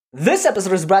This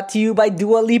episode is brought to you by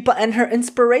Dua Lipa and her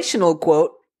inspirational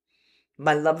quote,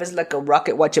 "My love is like a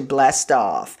rocket, watch it blast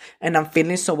off. And I'm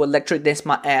feeling so electric, dance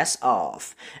my ass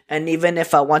off. And even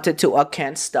if I wanted to, I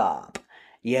can't stop.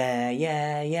 Yeah,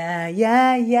 yeah, yeah,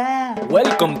 yeah, yeah."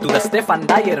 Welcome to the Stefan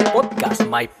Dyer podcast,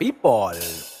 my people.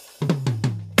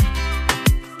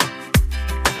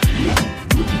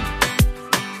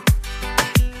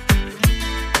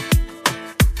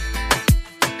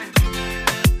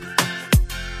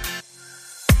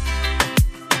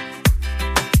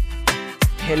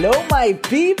 Hello, my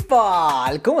people!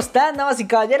 ¿Cómo están, damas y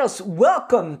caballeros?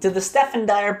 Welcome to the Stefan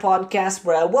Dyer podcast,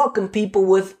 where I welcome people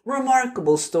with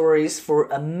remarkable stories for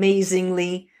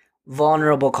amazingly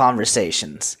vulnerable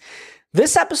conversations.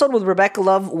 This episode with Rebeccah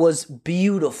Love was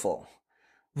beautiful.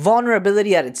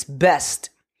 Vulnerability at its best.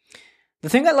 The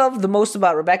thing I love the most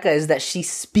about Rebeccah is that she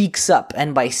speaks up,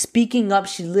 and by speaking up,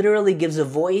 she literally gives a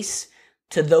voice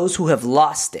to those who have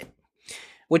lost it,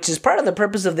 which is part of the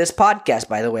purpose of this podcast,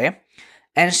 by the way.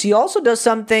 And she also does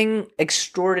something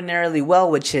extraordinarily well,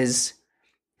 which is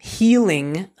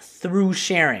healing through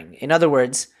sharing. In other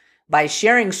words, by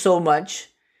sharing so much,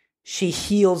 she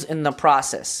heals in the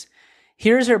process.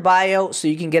 Here's her bio so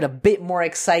you can get a bit more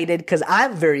excited, because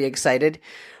I'm very excited.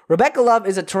 Rebeccah Love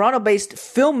is a Toronto-based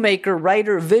filmmaker,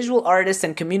 writer, visual artist,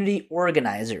 and community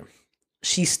organizer.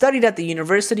 She studied at the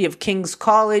University of King's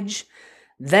College,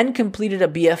 then completed a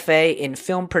BFA in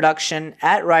film production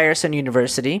at Ryerson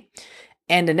University,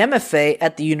 and an MFA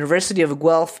at the University of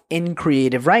Guelph in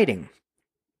creative writing.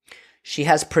 She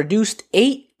has produced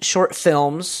 8 short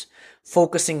films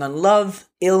focusing on love,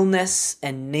 illness,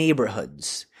 and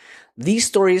neighborhoods. These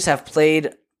stories have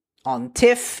played on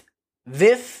TIFF,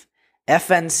 VIFF,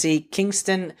 FNC,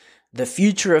 Kingston, the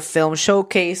Future of Film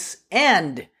Showcase,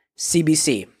 and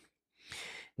CBC.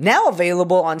 Now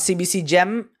available on CBC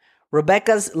Gem,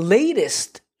 Rebeccah's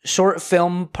latest short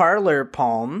film, Parlor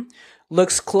Palm,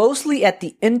 looks closely at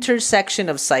the intersection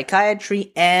of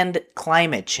psychiatry and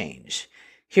climate change.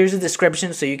 Here's a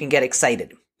description so you can get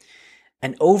excited.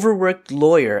 An overworked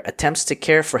lawyer attempts to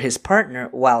care for his partner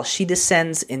while she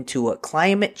descends into a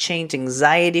climate change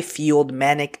anxiety-fueled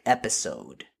manic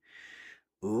episode.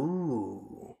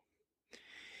 Ooh.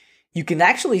 You can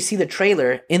actually see the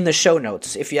trailer in the show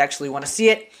notes if you actually want to see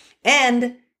it.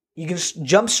 And you can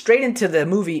jump straight into the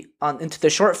movie, into the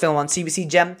short film on CBC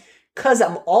Gem, because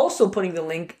I'm also putting the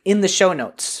link in the show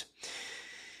notes.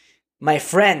 My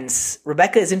friends,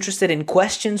 Rebeccah is interested in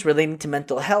questions relating to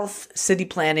mental health, city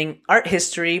planning, art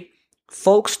history,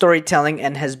 folk storytelling,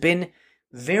 and has been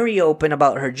very open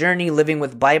about her journey living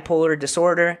with bipolar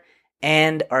disorder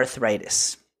and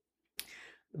arthritis.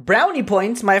 Brownie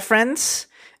points, my friends.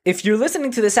 If you're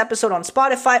listening to this episode on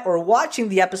Spotify or watching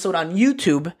the episode on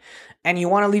YouTube and you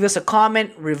want to leave us a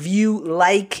comment, review,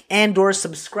 like, and or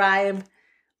subscribe,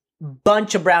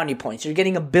 bunch of brownie points. You're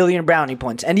getting 1 billion brownie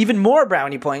points. And even more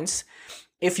brownie points,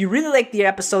 if you really like the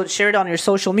episode, share it on your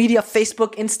social media,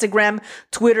 Facebook, Instagram,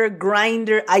 Twitter,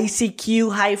 Grindr,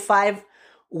 ICQ, High Five,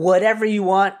 whatever you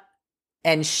want,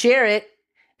 and share it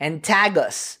and tag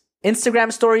us.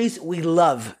 Instagram stories, we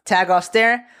love. Tag us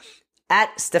there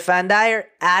at Stefan Dyer,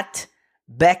 at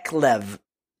Becklev,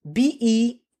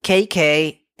 BEKKLEV.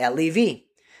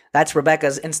 That's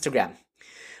Rebeccah's Instagram.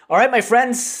 All right, my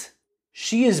friends.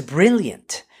 She is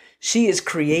brilliant. She is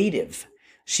creative.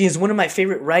 She is one of my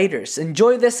favorite writers.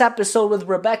 Enjoy this episode with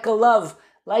Rebeccah Love,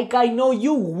 like I know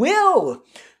you will.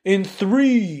 In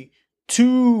 3,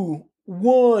 2,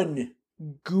 1,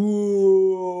 go.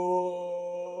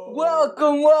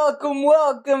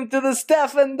 Welcome to the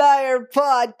Stefan Dyer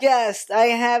podcast. I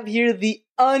have here the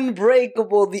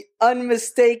unbreakable, the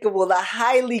unmistakable, the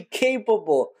highly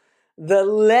capable, the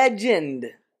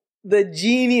legend, the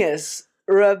genius,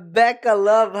 Rebeccah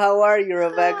Love. How are you,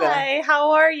 Rebeccah? Hi,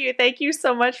 how are you? Thank you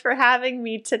so much for having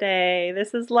me today.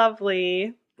 This is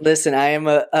lovely. Listen, I am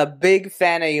a big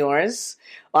fan of yours.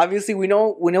 Obviously, we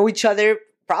know each other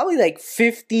probably like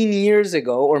 15 years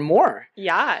ago or more.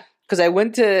 Yeah. Because I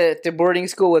went to boarding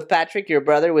school with Patrick, your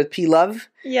brother, with P. Love.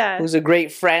 Yeah. Who's a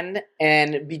great friend.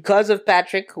 And because of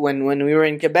Patrick, when we were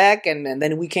in Quebec and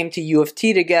then we came to U of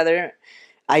T together,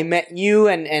 I met you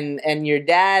and your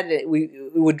dad. We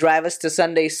would drive us to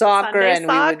Sunday soccer.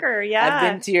 Yeah. I've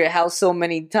been to your house so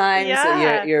many times.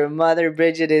 Yeah. Your mother,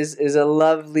 Bridget, is a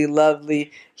lovely,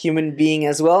 lovely human being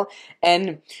as well.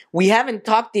 And we haven't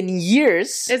talked in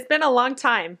years. It's been a long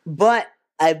time. But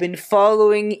I've been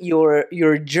following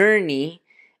your journey,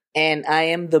 and I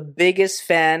am the biggest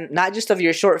fan, not just of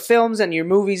your short films and your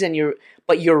movies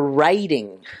but your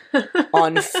writing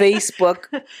on Facebook.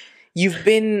 You've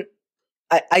been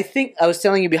I think I was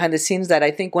telling you behind the scenes that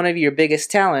I think one of your biggest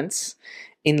talents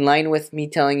in line with me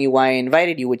telling you why I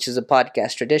invited you, which is a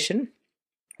podcast tradition.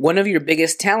 One of your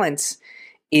biggest talents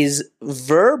is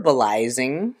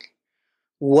verbalizing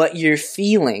what you're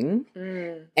feeling.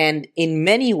 And in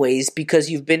many ways,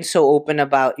 because you've been so open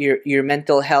about your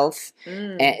mental health,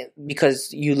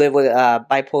 because you live with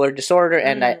bipolar disorder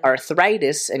and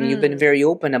arthritis, and you've been very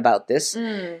open about this,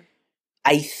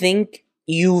 I think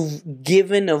you've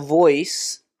given a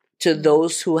voice to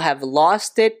those who have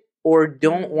lost it or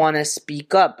don't want to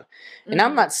speak up. And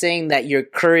I'm not saying that your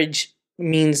courage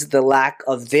means the lack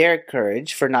of their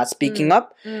courage for not speaking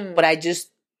up, but I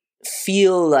just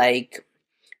feel like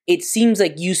it seems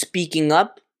like you speaking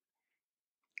up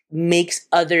makes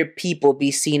other people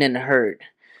be seen and heard.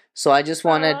 So I just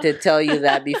wanted to tell you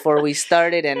that before we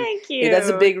started, and Thank you. that's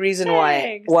a big reason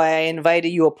Thanks. why I invited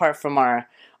you, apart from our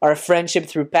friendship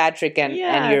through Patrick and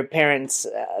your parents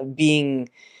being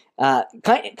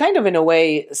kind of in a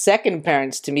way second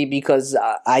parents to me, because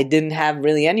I didn't have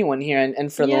really anyone here,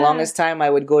 and for the longest time I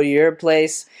would go to your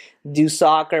place, do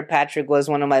soccer. Patrick was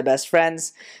one of my best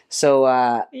friends, so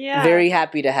very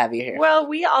happy to have you here. Well,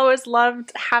 we always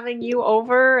loved having you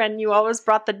over, and you always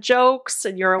brought the jokes,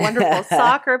 and you're a wonderful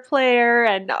soccer player,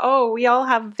 and we all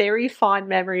have very fond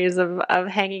memories of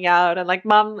hanging out, and like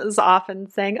Mom is often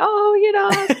saying,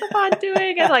 how's the fun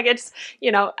doing? And like, it's,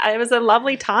 it was a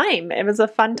lovely time. It was a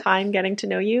fun time getting to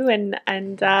know you, and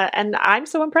I'm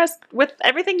so impressed with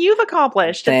everything you've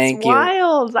accomplished. It's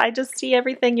wild. I just see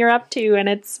everything you're up to, and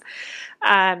it's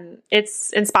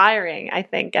inspiring, I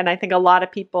think. And I think a lot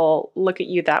of people look at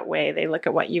you that way. They look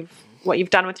at what you've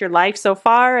done with your life so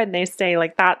far, and they say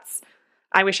like,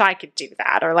 I wish I could do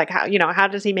that. Or like, how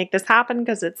does he make this happen?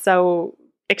 Because it's so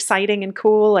exciting and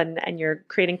cool, and you're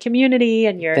creating community,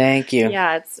 and you're, thank you.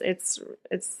 Yeah, it's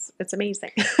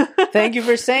amazing. Thank you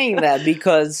for saying that,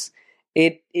 because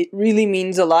it really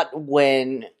means a lot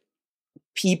when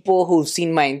people who've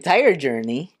seen my entire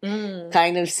journey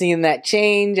kind of seen that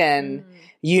change. And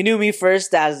you knew me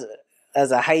first as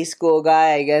a high school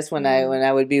guy, I guess, when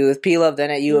I would be with P-Love,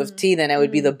 then at U of T, then I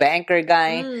would be the banker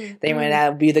guy, then when I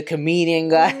would be the comedian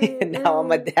guy, and now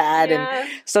I'm a dad. And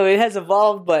so it has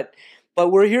evolved, but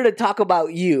we're here to talk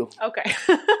about you. Okay.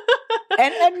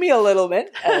 and me a little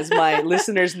bit. As my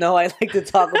listeners know, I like to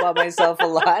talk about myself a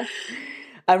lot.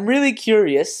 I'm really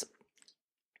curious,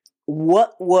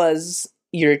 what was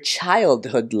your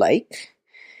childhood like,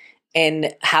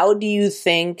 and how do you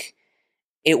think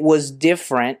it was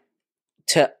different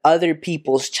to other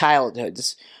people's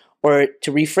childhoods? Or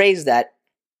to rephrase that,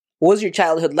 what was your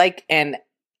childhood like, and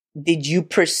did you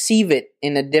perceive it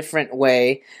in a different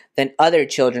way than other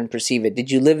children perceive it?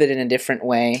 Did you live it in a different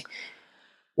way?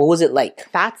 What was it like?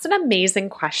 That's an amazing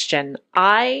question.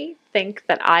 I think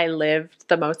that I lived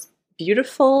the most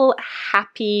beautiful,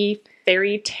 happy,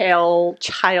 fairy tale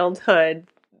childhood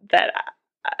that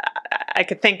I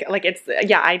could think. Like,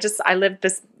 I lived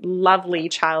this lovely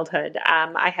childhood.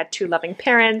 I had two loving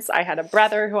parents. I had a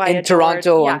brother who I adored.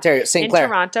 Toronto, Ontario, St. Clair. In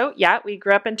Toronto, we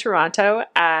grew up in Toronto.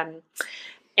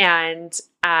 And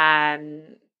I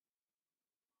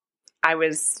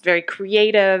was very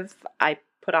creative. I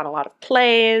put on a lot of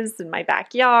plays in my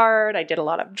backyard. I did a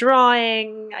lot of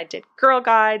drawing. I did Girl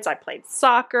Guides. I played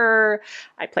soccer.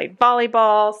 I played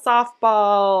volleyball,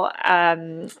 softball.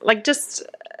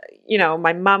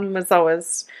 My mom was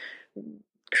always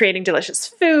creating delicious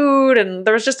food, and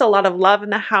there was just a lot of love in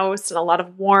the house and a lot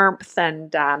of warmth.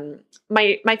 And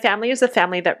my family is a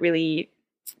family that really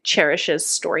cherishes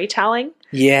storytelling.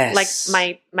 Yes.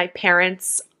 Like my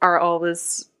parents are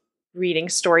always reading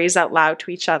stories out loud to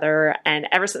each other, and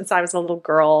ever since I was a little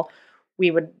girl,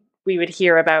 we would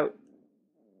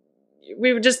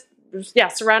just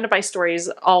surrounded by stories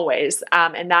always,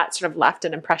 and that sort of left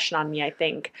an impression on me, I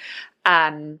think.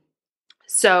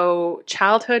 So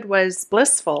childhood was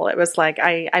blissful. It was like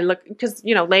I look, because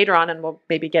later on, and we'll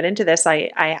maybe get into this,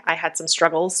 I had some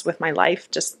struggles with my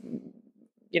life, just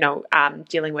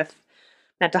dealing with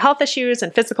mental health issues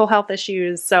and physical health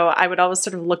issues. So I would always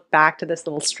sort of look back to this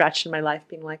little stretch in my life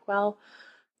being like, well,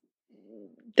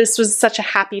 this was such a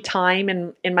happy time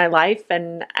in my life,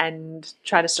 and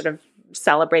try to sort of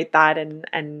celebrate that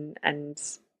and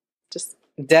just.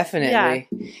 Definitely.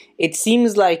 Yeah. It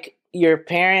seems like your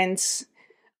parents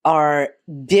are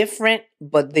different,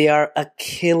 but they are a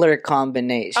killer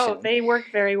combination. Oh, they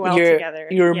work very well together.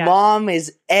 Your mom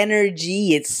is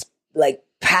energy. It's like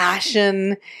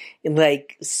passion,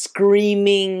 like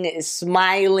screaming,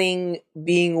 smiling,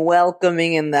 being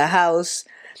welcoming in the house.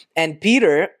 And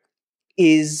Peter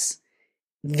is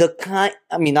the kind,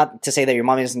 I mean, not to say that your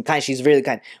mom isn't kind, she's really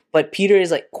kind, but Peter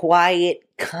is like quiet,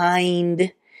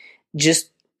 kind, just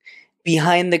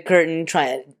behind the curtain,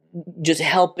 just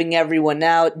helping everyone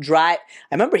out. I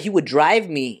remember he would drive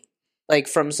me like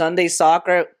from Sunday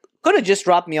soccer. Could have just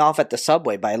dropped me off at the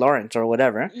subway by Lawrence or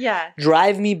whatever. Yeah.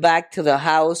 Drive me back to the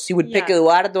house. He would pick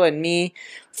Eduardo and me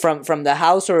from the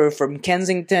house or from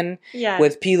Kensington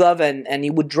with P-Love, and he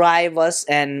would drive us.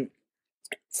 And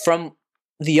from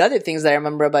the other things that I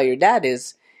remember about your dad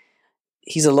is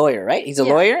he's a lawyer, right? He's a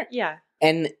lawyer. Yeah.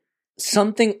 And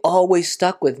something always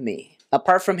stuck with me.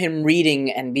 Apart from him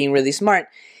reading and being really smart,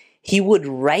 he would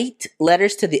write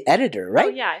letters to the editor, right? Oh,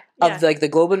 yeah. Of like the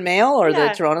Globe and Mail or the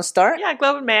Toronto Star? Yeah,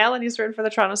 Globe and Mail, and he's written for the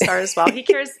Toronto Star as well. He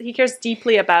cares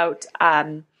deeply about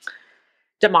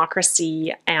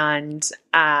democracy and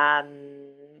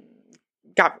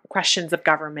questions of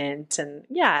government, and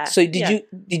So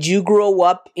did you grow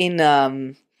up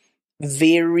in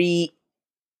very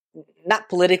not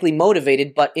politically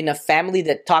motivated, but in a family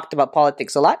that talked about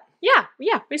politics a lot? Yeah,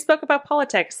 we spoke about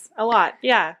politics a lot.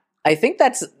 Yeah. I think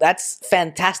that's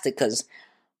fantastic, because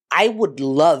I would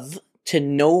love to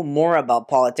know more about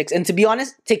politics, and to be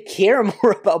honest, to care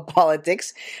more about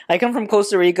politics. I come from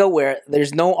Costa Rica, where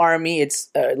there's no army;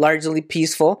 it's largely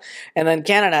peaceful, and then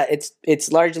Canada,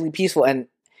 it's largely peaceful. And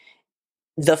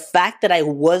the fact that I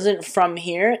wasn't from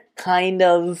here kind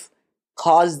of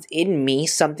caused in me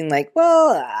something like,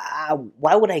 well,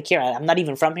 why would I care? I'm not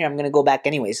even from here. I'm going to go back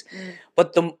anyways.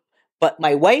 But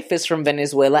my wife is from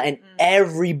Venezuela, and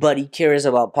everybody cares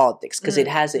about politics because it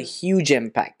has a huge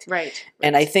impact. Right.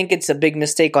 And I think it's a big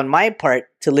mistake on my part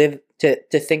to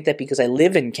think that because I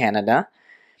live in Canada,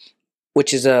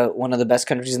 which is one of the best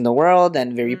countries in the world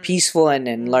and very peaceful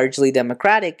and largely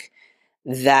democratic,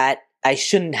 that I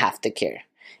shouldn't have to care.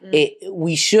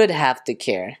 We should have to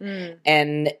care.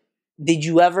 And did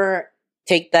you ever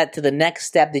take that to the next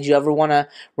step? Did you ever want to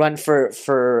run for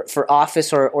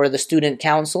office or the student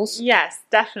councils? Yes,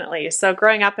 definitely. So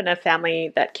growing up in a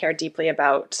family that cared deeply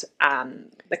about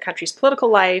the country's political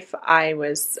life, I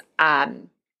was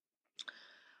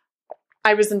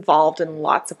involved in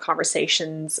lots of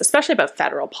conversations, especially about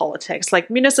federal politics,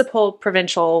 like municipal,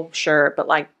 provincial, sure, but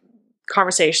like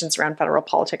conversations around federal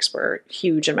politics were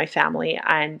huge in my family.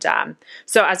 And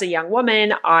so as a young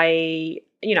woman, I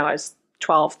was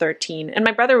 12, 13, and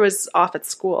my brother was off at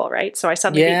school, right? So I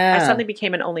suddenly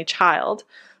became an only child,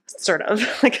 sort of,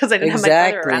 because I didn't have my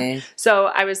brother around. So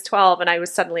I was 12, and I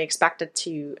was suddenly expected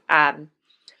to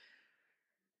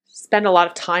spend a lot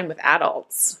of time with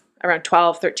adults. Around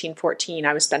 12, 13, 14,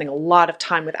 I was spending a lot of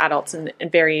time with adults and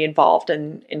very involved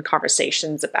in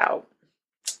conversations about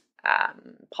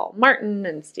Paul Martin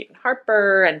and Stephen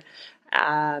Harper and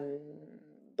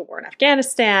the war in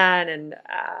Afghanistan and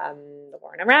the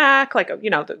war in Iraq.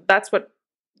 That's what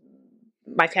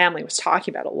my family was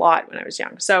talking about a lot when I was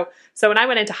young. So when I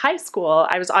went into high school,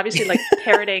 I was obviously like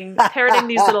parroting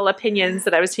these little opinions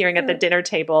that I was hearing at the dinner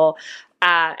table.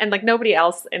 And like nobody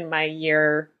else in my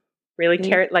year really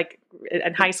cared, like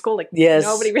in high school,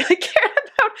 nobody really cared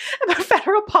about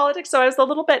federal politics. So I was a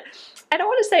little bit, I don't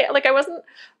want to say like I wasn't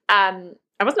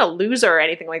a loser or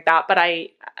anything like that, but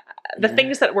the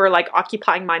things that were like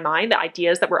occupying my mind, the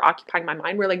ideas that were occupying my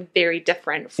mind were like very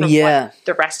different from what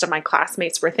the rest of my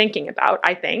classmates were thinking about,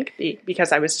 I think,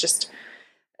 because I was just,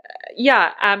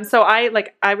 so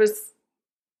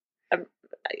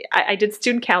I did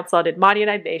student council, I did Maudie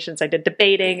and Ideations, I did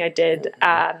debating, I did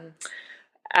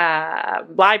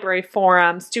library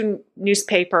forum, student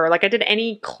newspaper, like I did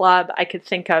any club I could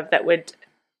think of that would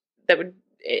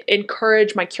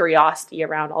encourage my curiosity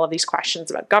around all of these questions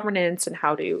about governance and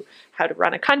how to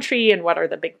run a country and what are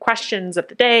the big questions of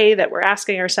the day that we're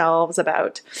asking ourselves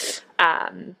about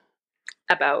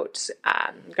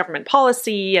government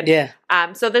policy.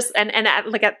 And so this, and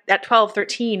at 12,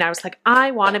 13, I was like, I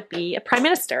want to be a prime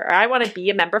minister, or I want to be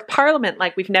a member of parliament.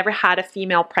 Like we've never had a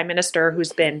female prime minister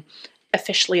who's been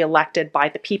officially elected by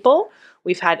the people.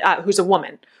 We've had, who's a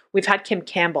woman. We've had Kim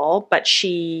Campbell, but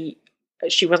she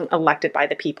wasn't elected by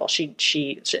the people. She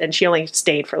only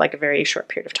stayed for like a very short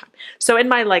period of time. So in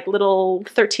my like little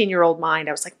 13-year-old mind,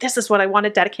 I was like, this is what I want to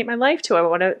dedicate my life to. I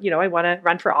want to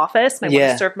run for office, and I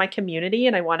want to serve my community,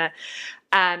 and I want to,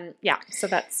 so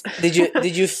that's. Did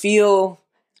you feel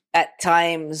at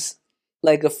times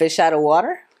like a fish out of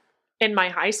water? In my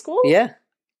high school? Yeah.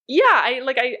 Yeah.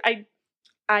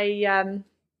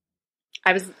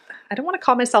 I was, I don't want to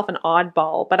call myself an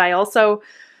oddball, but I also,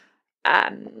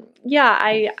 I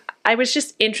was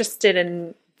just interested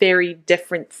in very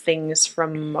different things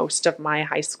from most of my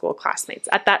high school classmates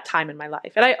at that time in my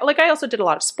life. And I also did a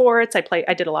lot of sports. I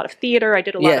did a lot of theater. I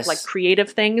did a lot of like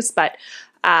creative things, but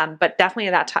definitely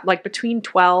at that time, like between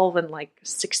 12 and like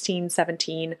 16,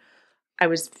 17, I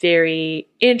was very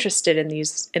interested in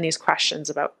these questions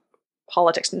about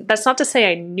politics. That's not to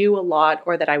say I knew a lot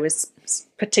or that I was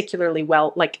particularly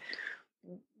well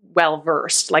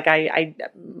versed. Like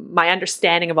my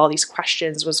understanding of all these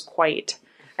questions was quite,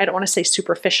 I don't want to say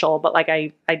superficial, but like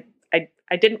I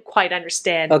didn't quite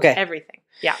understand everything.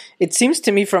 Yeah. It seems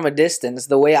to me from a distance,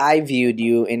 the way I viewed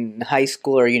you in high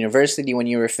school or university when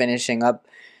you were finishing up,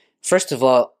 first of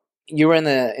all, you were in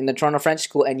the Toronto French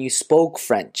School and you spoke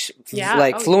French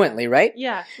fluently, right?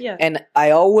 Yeah, yeah. And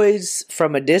I always,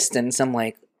 from a distance, I'm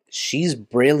like, she's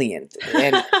brilliant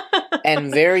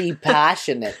and very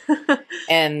passionate.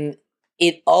 And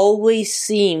it always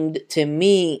seemed to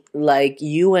me like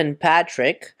you and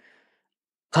Patrick,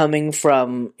 coming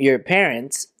from your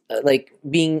parents, like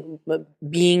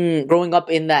growing up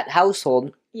in that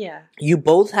household, you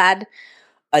both had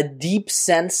a deep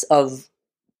sense of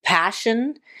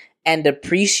passion and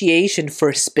appreciation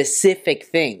for specific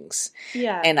things.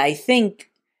 Yeah. And I think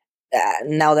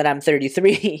now that I'm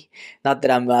 33, not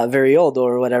that I'm very old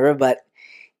or whatever, but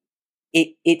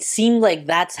it seemed like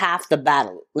that's half the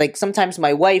battle. Like sometimes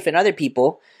my wife and other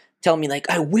people tell me like,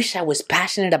 I wish I was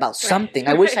passionate about something.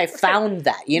 I wish I found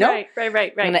that, you know?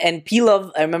 Right. And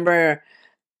P-Love, I remember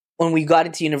when we got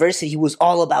into university, he was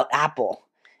all about Apple.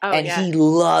 He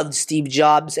loved Steve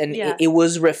Jobs, and it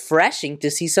was refreshing to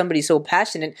see somebody so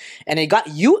passionate. And it got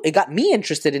me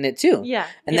interested in it too. Yeah.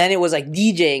 And then it was like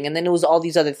DJing, and then it was all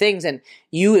these other things. And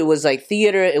it was like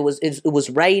theater, it was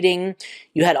writing.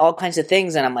 You had all kinds of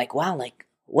things, and I'm like, wow, like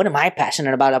what am I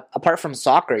passionate about apart from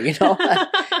soccer? You know,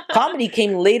 comedy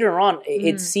came later on.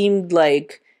 It seemed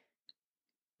like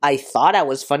I thought I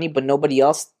was funny, but nobody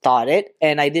else thought it,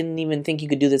 and I didn't even think you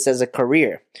could do this as a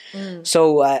career.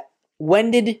 So.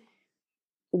 When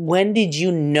did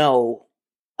you know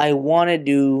I want to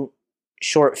do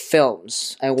short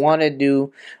films? I want to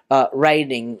do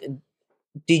writing.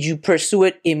 Did you pursue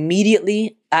it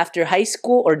immediately after high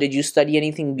school, or did you study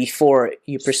anything before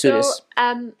you pursued this?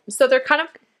 So they're kind of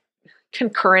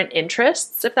concurrent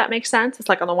interests, if that makes sense. It's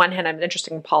like on the one hand, I'm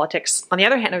interested in politics. On the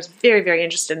other hand, I was very, very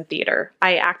interested in theater.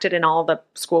 I acted in all the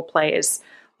school plays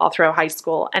all throughout high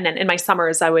school. And then in my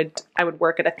summers, I would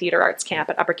work at a theater arts camp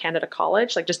at Upper Canada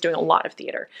College, like just doing a lot of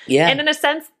theater. Yeah. And in a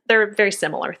sense, they're very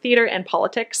similar. Theater and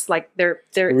politics, like they're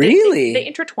really they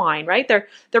intertwine, right? They're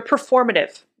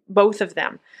performative, both of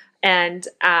them. And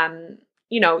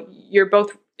you're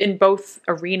both in both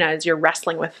arenas, you're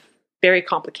wrestling with very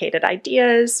complicated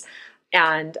ideas.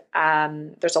 And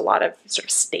there's a lot of sort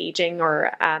of staging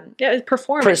or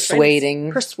performance,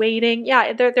 persuading.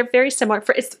 Yeah, they're very similar.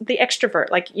 It's the extrovert.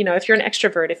 Like if you're an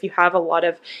extrovert, if you have a lot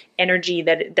of energy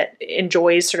that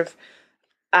enjoys sort of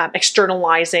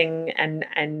externalizing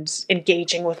and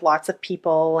engaging with lots of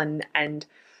people and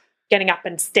getting up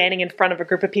and standing in front of a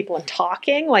group of people and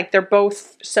talking, like they're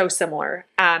both so similar.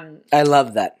 I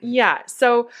love that. Yeah.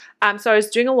 So I was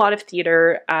doing a lot of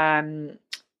theater.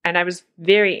 And I was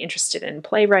very interested in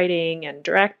playwriting and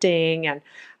directing. And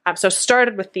so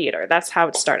started with theater. That's how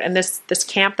it started. And this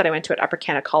camp that I went to at Upper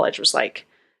Canada College was like,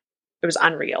 it was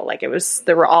unreal. Like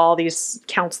there were all these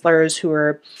counselors who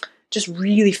were just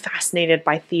really fascinated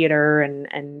by theater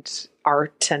and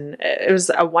art. And it was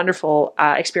a wonderful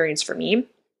experience for me.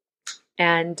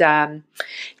 And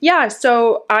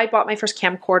so I bought my first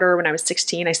camcorder when I was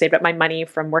 16. I saved up my money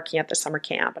from working at the summer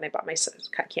camp, and I bought my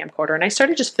camcorder. And I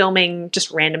started just filming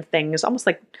just random things, almost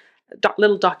like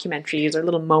little documentaries or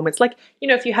little moments. Like,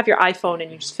 if you have your iPhone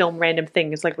and you just film random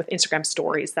things, like with Instagram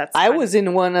stories. I was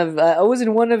in one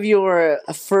of your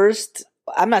first.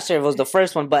 I'm not sure if it was the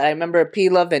first one, but I remember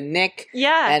P-Love and Nick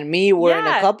and me were in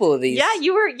a couple of these. Yeah,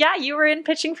 you were in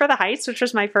Pitching for the Heights, which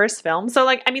was my first film. So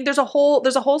there's a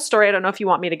whole story. I don't know if you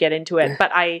want me to get into it,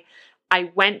 but I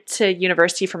went to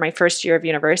university for my first year of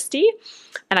university,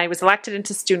 and I was elected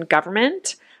into student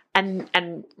government. And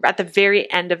at the very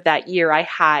end of that year, I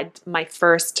had my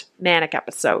first manic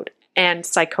episode and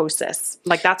psychosis.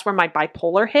 Like that's where my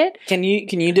bipolar hit. Can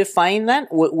you define that?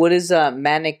 What is a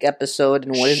manic episode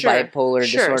and what is bipolar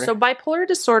disorder? So bipolar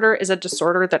disorder is a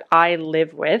disorder that I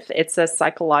live with. It's a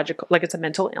psychological, like it's a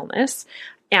mental illness,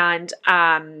 and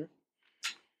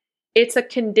it's a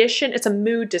condition. It's a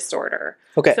mood disorder.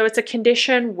 Okay. So it's a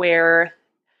condition where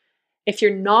if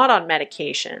you're not on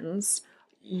medications,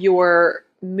 your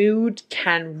mood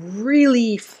can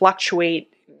really fluctuate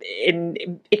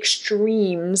in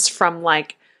extremes from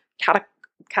like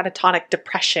catatonic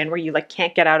depression where you like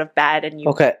can't get out of bed and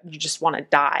you just want to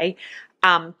die,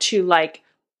 to like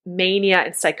mania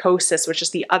and psychosis, which is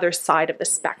the other side of the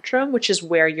spectrum, which is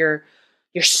where you're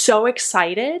so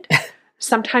excited.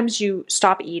 Sometimes you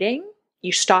stop eating,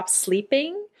 you stop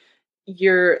sleeping,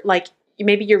 you're like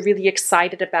maybe you're really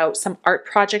excited about some art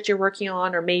project you're working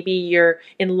on, or maybe you're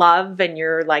in love and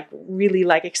you're like really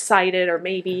like excited, or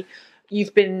maybe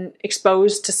you've been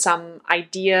exposed to some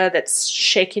idea that's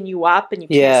shaken you up and you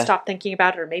can't stop thinking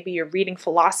about it, or maybe you're reading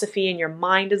philosophy and your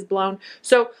mind is blown.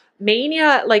 So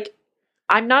mania, like,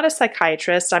 I'm not a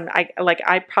psychiatrist.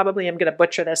 I probably am going to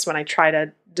butcher this when I try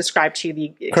to describe to you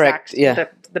the exact,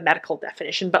 the medical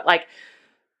definition, but like,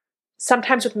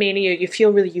 sometimes with mania, you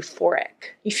feel really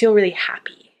euphoric. You feel really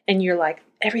happy. And you're like,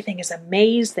 everything is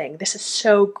amazing. This is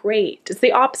so great. It's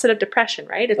the opposite of depression,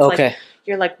 right? It's like,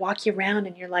 you're like walking around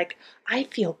and you're like, I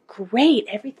feel great.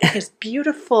 Everything is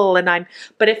beautiful.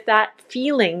 But if that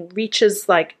feeling reaches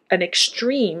like an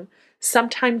extreme,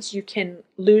 sometimes you can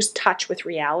lose touch with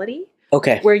reality.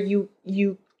 Where you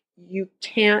can't, you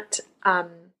can't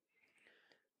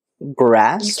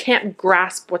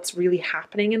grasp what's really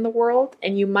happening in the world,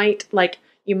 and you might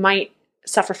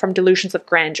suffer from delusions of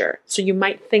grandeur. So you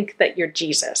might think that you're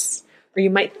Jesus, or you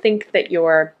might think that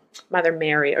you're Mother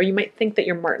Mary, or you might think that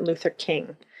you're Martin Luther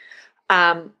King.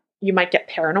 You might get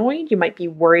paranoid. You might be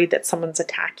worried that someone's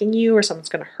attacking you or someone's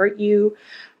going to hurt you.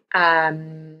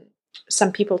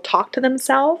 Some people talk to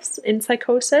themselves in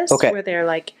psychosis, where they're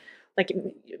like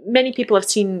many people have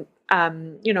seen,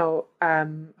 homeless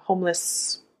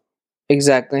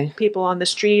people on the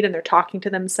street, and they're talking to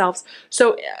themselves.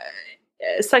 So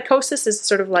psychosis is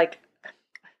sort of like,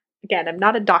 again, I'm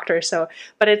not a doctor,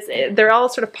 but they're all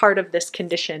sort of part of this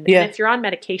condition. And if you're on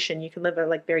medication, you can live a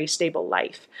like very stable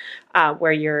life,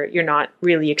 where you're not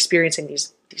really experiencing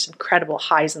these incredible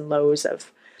highs and lows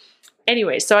of.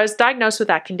 Anyway, so I was diagnosed with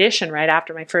that condition right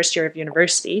after my first year of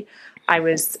university. I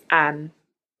was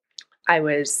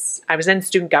in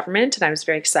student government, and I was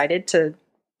very excited to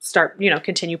start,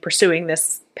 continue pursuing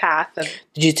this path.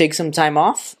 Did you take some time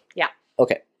off? Yeah.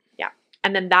 Okay. Yeah.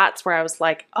 And then that's where I was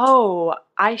like, oh,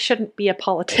 I shouldn't be a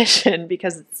politician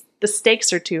because the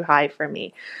stakes are too high for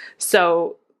me.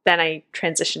 So then I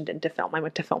transitioned into film. I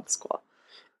went to film school.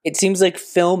 It seems like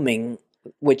filming,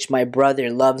 which my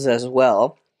brother loves as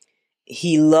well,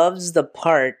 he loves the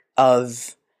part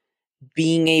of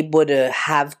being able to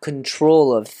have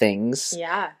control of things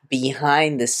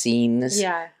behind the scenes,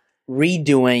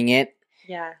 redoing it,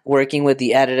 working with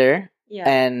the editor,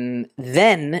 and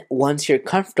then once you're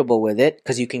comfortable with it,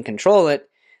 because you can control it,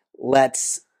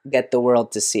 let's get the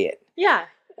world to see it. Yeah.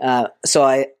 So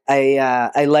I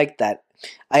like that.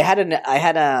 I had an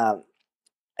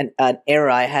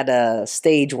era. I had a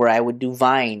stage where I would do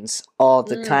vines all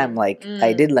the time.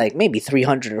 I did like maybe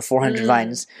 300 or 400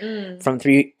 vines from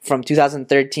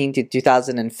 2013 to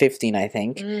 2015, I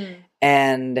think.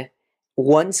 And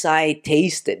once I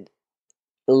tasted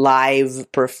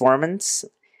live performance,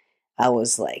 I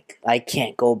was like, I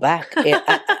can't go back.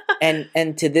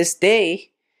 And to this day,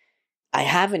 I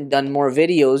haven't done more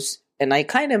videos, and I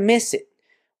kind of miss it,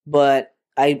 but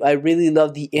I really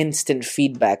love the instant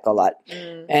feedback a lot.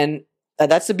 And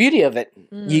that's the beauty of it.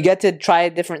 You get to try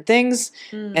different things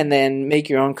and then make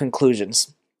your own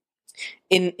conclusions.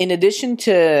 In addition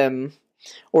to,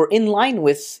 or in line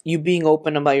with you being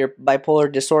open about your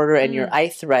bipolar disorder and your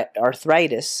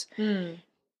arthritis,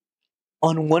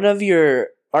 on one of your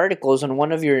articles, on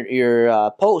one of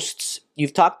your posts,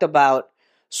 you've talked about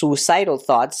suicidal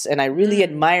thoughts, and I really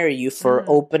admire you for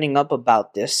opening up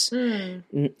about this.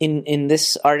 In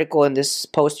this article, in this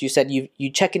post, you said you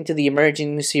check into the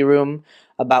emergency room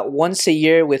about once a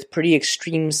year with pretty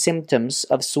extreme symptoms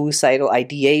of suicidal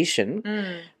ideation.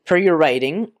 Per your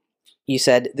writing, you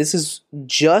said, this is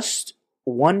just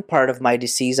one part of my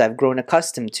disease I've grown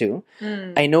accustomed to.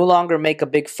 I no longer make a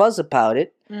big fuzz about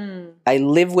it. I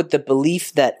live with the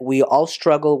belief that we all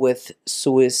struggle with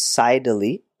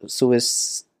suicidality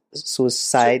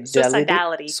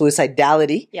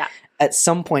at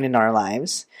some point in our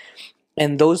lives,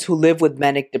 and those who live with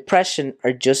manic depression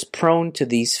are just prone to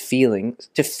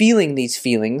feeling these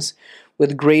feelings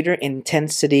with greater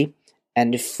intensity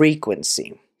and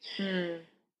frequency.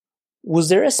 Was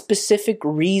there a specific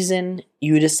reason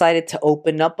you decided to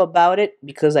open up about it?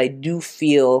 Because I do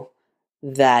feel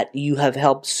that you have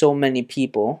helped so many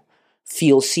people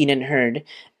feel seen and heard,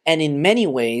 and in many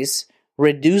ways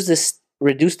reduce the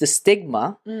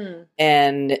stigma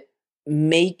and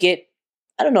make it,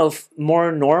 I don't know if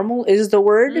more normal is the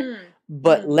word,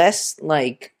 but less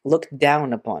like looked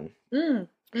down upon.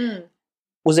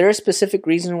 Was there a specific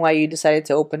reason why you decided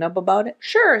to open up about it?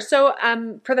 Sure. So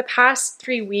for the past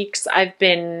 3 weeks, I've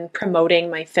been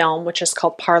promoting my film, which is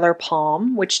called Parlor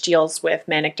Palm, which deals with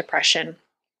manic depression.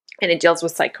 and it deals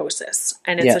with psychosis.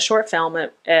 And it's a short film.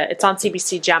 It's on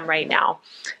CBC Gem right now.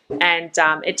 And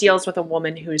it deals with a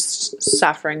woman who's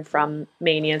suffering from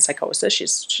mania and psychosis.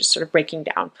 She's sort of breaking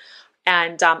down.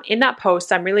 And in that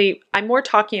post, I'm more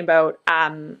talking about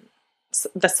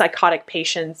the psychotic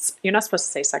patients. You're not supposed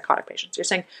to say psychotic patients. You're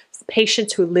saying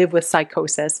patients who live with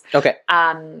psychosis. Okay.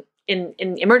 In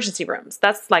emergency rooms.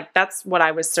 That's what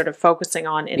I was sort of focusing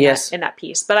on in that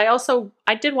piece. But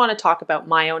I did want to talk about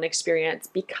my own experience,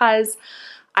 because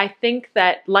I think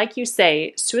that, like you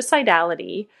say,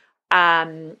 suicidality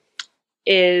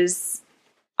is,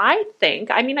 I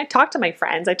talk to my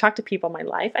friends, I talk to people in my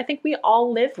life. I think we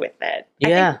all live with it.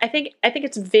 Yeah. I think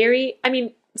it's very,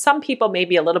 some people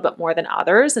maybe a little bit more than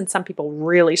others, and some people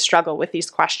really struggle with these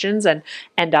questions and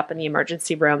end up in the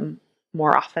emergency room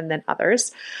more often than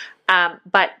others.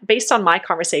 But based on my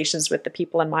conversations with the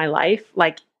people in my life,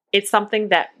 like, it's something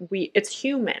that it's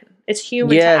human. It's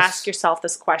human to ask yourself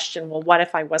this question. Well, what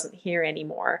if I wasn't here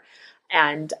anymore?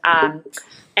 And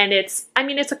it's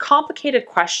a complicated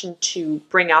question to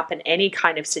bring up in any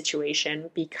kind of situation,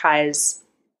 because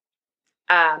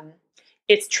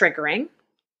it's triggering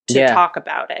to talk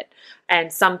about it.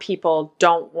 And some people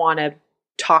don't want to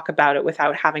talk about it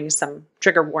without having some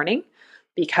trigger warning,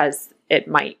 because it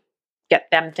might get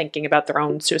them thinking about their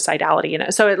own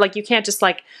suicidality. So you can't just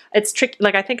it's tricky.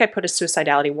 Like, I think I put a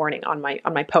suicidality warning on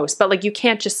my post, but you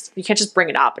can't just bring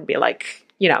it up and be like,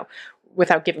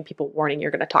 without giving people warning,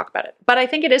 you're going to talk about it. But I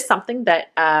think it is something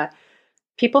that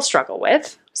people struggle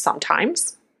with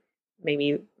sometimes,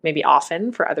 maybe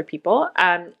often for other people.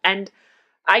 And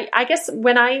I guess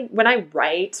when I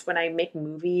write, when I make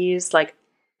movies, like,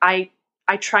 I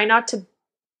try not to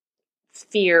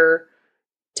fear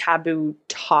taboo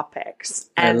topics.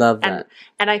 And, I love that.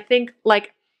 And I think,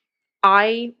 like,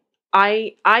 I'm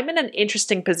in an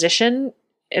interesting position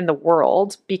in the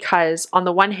world, because on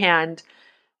the one hand,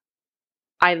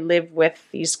 I live with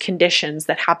these conditions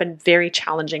that have been very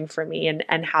challenging for me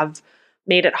and have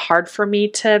made it hard for me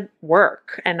to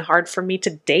work and hard for me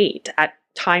to date at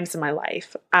times in my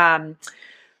life.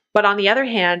 But on the other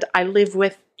hand, I live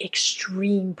with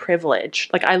extreme privilege.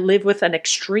 Like, I live with an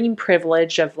extreme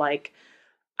privilege of, like,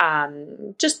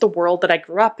 just the world that I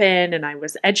grew up in, and I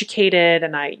was educated,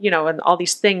 and and all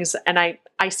these things. And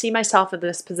I see myself in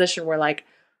this position where, like,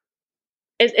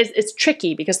 it's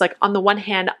tricky, because, like, on the one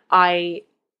hand, I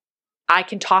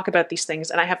can talk about these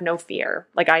things and I have no fear.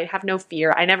 Like, I have no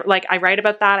fear. I never, like, I write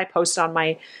about that. I post on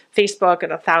my Facebook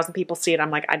and 1,000 people see it.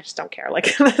 I'm like, I just don't care. Like,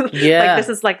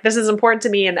 this is important to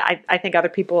me. And I think other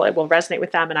people, it will resonate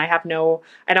with them. And I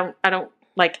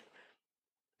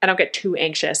don't get too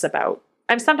anxious about,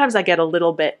 and sometimes I get a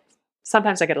little bit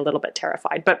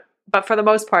terrified, but for the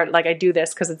most part, like, I do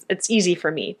this because it's easy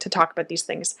for me to talk about these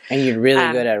things. And you're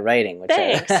really good at writing, which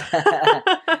thanks.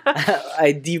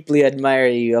 I deeply admire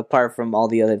you, apart from all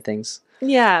the other things.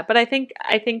 Yeah, but I think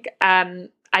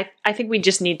we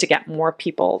just need to get more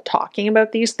people talking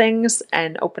about these things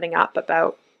and opening up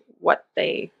about what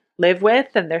they live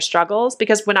with and their struggles.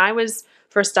 Because when I was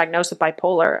first diagnosed with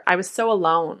bipolar, I was so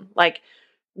alone. Like,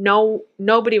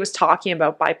 nobody was talking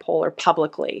about bipolar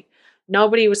publicly.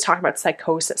 Nobody was talking about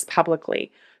psychosis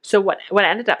publicly. So what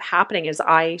ended up happening is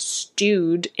I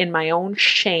stewed in my own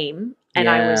shame, and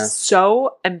I was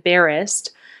so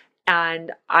embarrassed,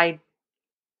 and I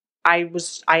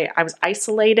was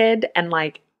isolated, and,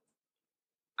 like,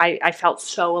 I felt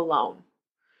so alone.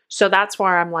 So that's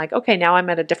where I'm like, okay, now I'm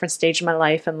at a different stage in my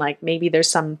life, and, like, maybe there's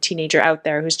some teenager out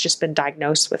there who's just been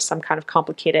diagnosed with some kind of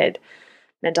complicated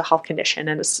mental health condition,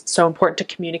 and it's so important to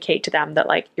communicate to them that,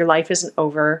 like, your life isn't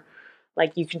over.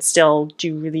 Like, you can still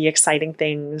do really exciting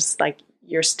things. Like,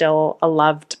 you're still a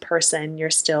loved person. Your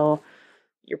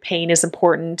pain is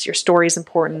important. Your story is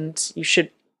important. You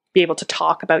should be able to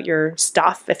talk about your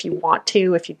stuff if you want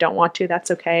to. If you don't want to,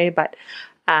 that's okay. But,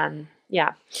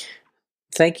 yeah.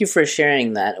 Thank you for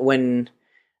sharing that. When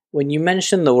you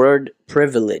mentioned the word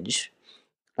privilege,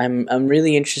 I'm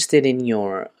really interested in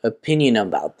your opinion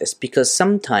about this, because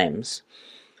sometimes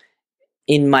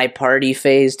in my party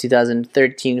phase,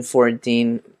 2013,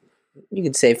 14, you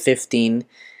could say 15,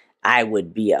 I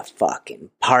would be a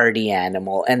fucking party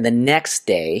animal. And the next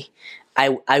day,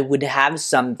 I would have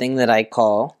something that I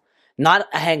call, not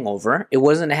a hangover. It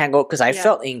wasn't a hangover, because I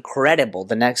felt incredible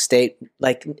the next day,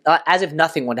 like, as if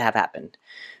nothing would have happened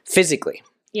physically.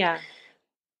 Yeah.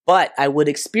 But I would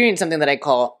experience something that I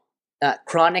call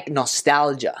chronic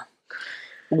nostalgia,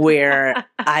 where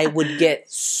I would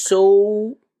get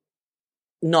so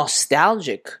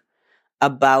nostalgic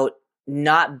about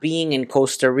not being in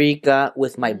Costa Rica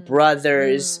with my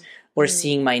brothers, or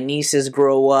seeing my nieces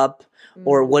grow up,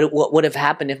 or what would have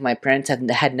happened if my parents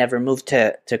had never moved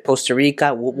to Costa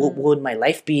Rica? What would my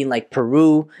life be in like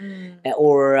Peru?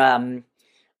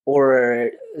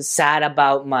 Or sad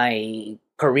about my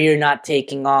career not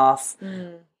taking off.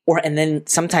 And then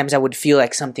sometimes I would feel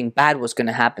like something bad was going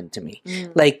to happen to me.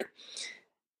 Like,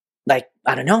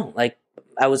 I don't know, like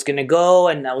I was going to go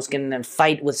and I was going to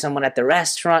fight with someone at the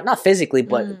restaurant, not physically,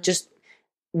 but just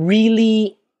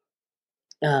really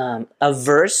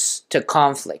averse to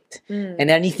conflict, and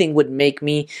anything would make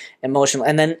me emotional.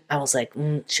 And then I was like,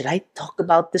 should I talk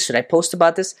about this? Should I post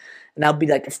about this? And I'll be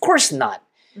like, of course not.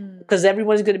 Because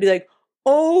everyone's going to be like,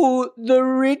 oh, the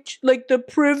rich, like the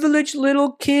privileged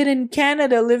little kid in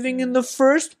Canada living in the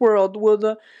first world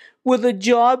with a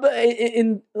job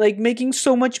in like making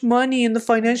so much money in the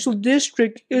financial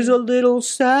district is a little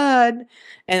sad.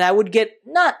 And I would get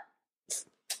I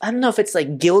don't know if it's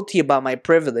like guilty about my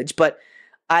privilege, but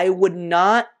I would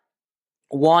not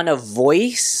want to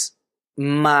voice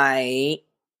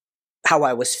how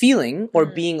I was feeling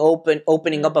or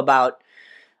opening up about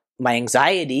my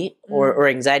anxiety or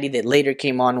anxiety that later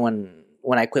came on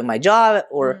when I quit my job,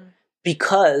 or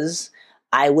because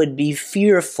I would be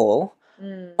fearful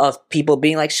of people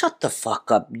being like, shut the fuck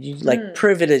up, you like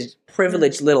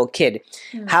privileged little kid.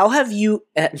 How have you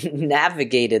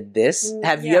navigated this?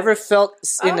 Have you ever felt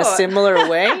in a similar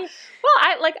way? Well,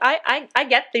 I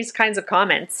get these kinds of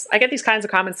comments. I get these kinds of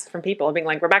comments from people being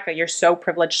like, Rebeccah, you're so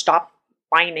privileged. Stop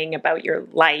whining about your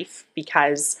life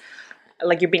because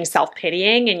like you're being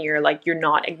self-pitying and you're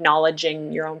not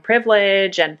acknowledging your own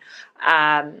privilege. And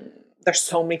there's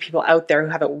so many people out there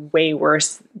who have it way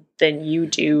worse than you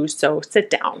do. So sit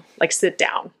down.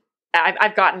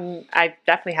 I've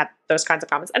definitely had those kinds of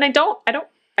comments, and I'm not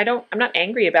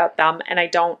angry about them. And I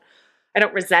don't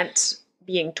resent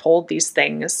being told these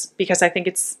things, because I think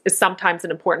it's sometimes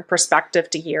an important perspective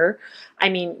to hear. I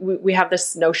mean, we have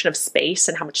this notion of space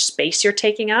and how much space you're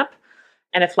taking up.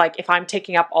 And if I'm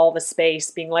taking up all the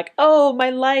space being like, oh, my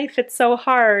life, it's so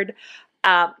hard.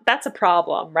 That's a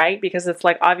problem, right? Because it's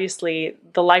like, obviously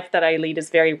the life that I lead is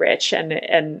very rich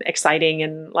and exciting.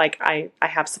 And like, I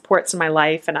have supports in my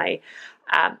life, and I,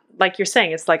 like you're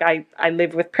saying, it's like, I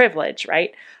live with privilege,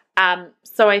 right?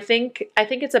 So I think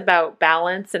it's about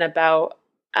balance and about,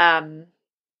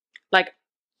 like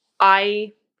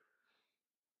I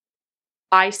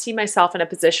see myself in a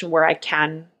position where I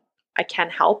can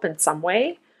help in some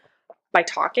way by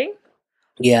talking.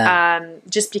 Yeah.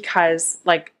 Just because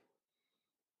like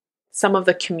some of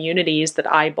the communities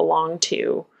that I belong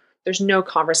to, there's no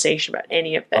conversation about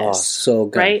any of this. Oh, so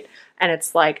good. Right. And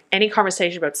it's like any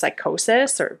conversation about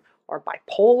psychosis or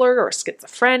bipolar or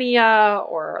schizophrenia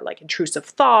or like intrusive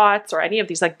thoughts or any of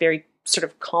these like very sort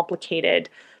of complicated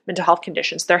mental health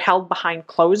conditions, they're held behind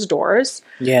closed doors.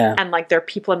 Yeah. And like there are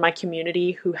people in my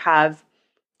community who have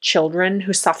children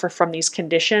who suffer from these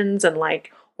conditions, and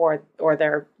like or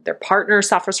their partner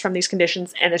suffers from these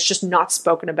conditions, and it's just not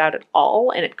spoken about at all,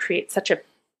 and it creates such a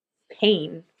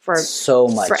pain for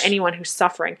anyone who's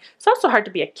suffering. It's also hard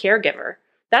to be a caregiver.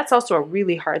 That's also a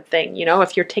really hard thing,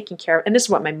 if you're taking care of, and this is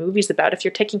what my movie's about, if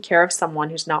you're taking care of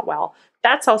someone who's not well,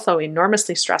 that's also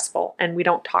enormously stressful, and we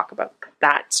don't talk about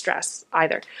that stress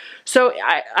either. So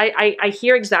I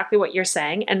hear exactly what you're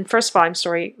saying, and first of all, I'm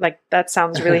sorry, like that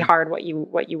sounds really hard what you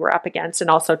were up against, and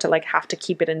also to like have to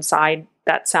keep it inside,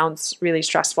 that sounds really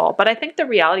stressful. But I think the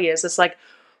reality is, it's like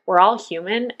we're all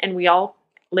human, and we all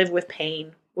live with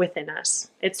pain within us.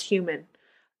 It's human,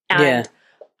 and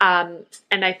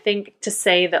and I think to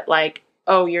say that like,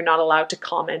 oh, you're not allowed to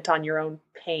comment on your own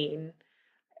pain.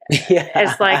 Yeah.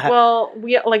 It's like, well,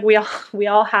 we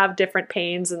all have different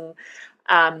pains, and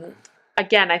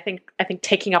again, I think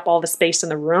taking up all the space in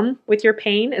the room with your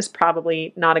pain is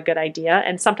probably not a good idea.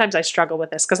 And sometimes I struggle with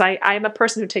this because I'm a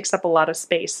person who takes up a lot of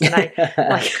space, and I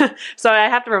like so I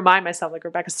have to remind myself, like,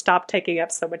 Rebeccah, stop taking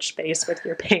up so much space with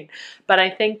your pain. But I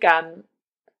think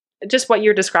just what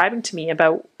you're describing to me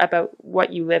about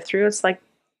what you live through, it's like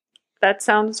that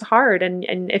sounds hard,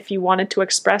 and if you wanted to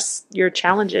express your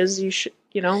challenges, you should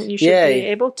be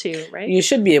able to, right? You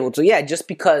should be able to, just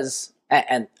because,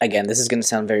 and again, this is going to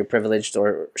sound very privileged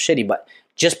or shitty, but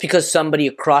just because somebody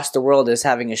across the world is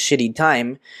having a shitty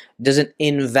time doesn't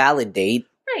invalidate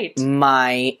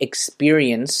my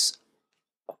experience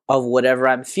of whatever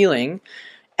I'm feeling,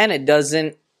 and it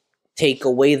doesn't take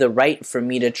away the right for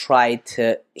me to try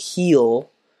to heal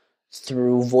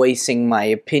through voicing my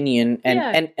opinion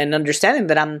and understanding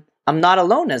that I'm not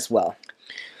alone as well.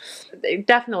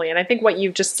 Definitely. And I think what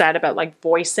you've just said about like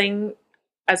voicing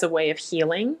as a way of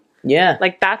healing. Yeah.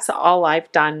 Like that's all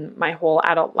I've done my whole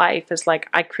adult life is like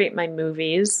I create my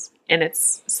movies, and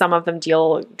it's some of them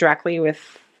deal directly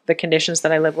with the conditions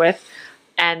that I live with.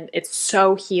 And it's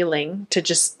so healing to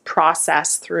just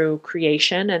process through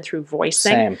creation and through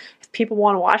voicing. Same. If people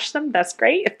want to watch them, that's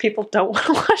great. If people don't want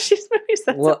to watch these movies,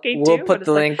 that's okay too. We'll put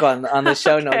the link on the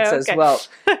show notes as well.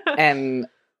 And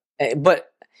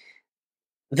but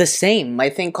the same. I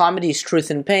think comedy is truth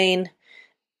and pain,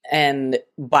 and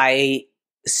by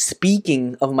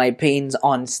speaking of my pains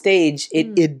on stage,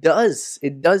 it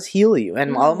does heal you.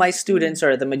 And all my students,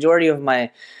 or the majority of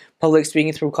my public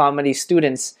speaking through comedy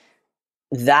students,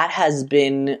 that has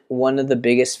been one of the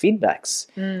biggest feedbacks.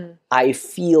 I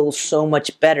feel so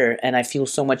much better, and I feel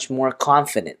so much more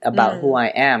confident about who I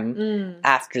am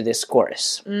after this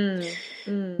course.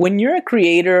 When you're a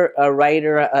creator, a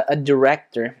writer, a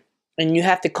director, and you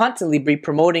have to constantly be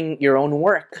promoting your own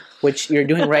work, which you're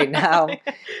doing right now,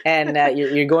 and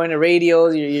you're going to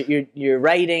radios, you're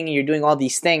writing, you're doing all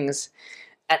these things,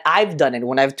 and I've done it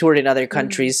when I've toured in other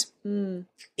countries.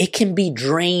 It can be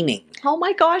draining. Oh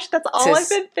my gosh, that's all I've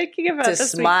been thinking about to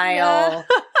this smile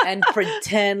and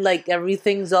pretend like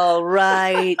everything's all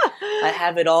right. I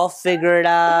have it all figured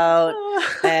out.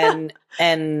 And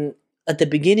at the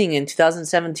beginning in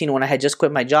 2017, when I had just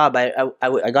quit my job,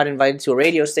 I got invited to a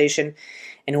radio station,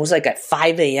 and it was like at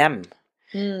 5 a.m.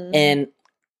 And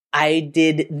I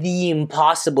did the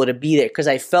impossible to be there, because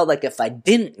I felt like if I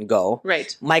didn't go,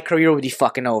 my career would be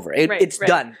fucking over. It's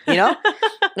done, you know?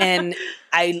 And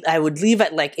I would leave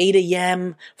at like 8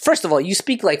 a.m. First of all, you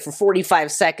speak like for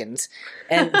 45 seconds,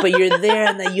 but you're there,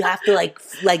 and then you have to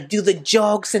like do the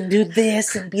jokes and do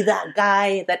this and be that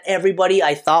guy that everybody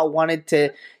I thought wanted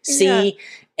to see.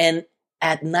 And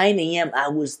at 9 a.m. I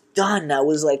was done. I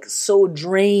was like so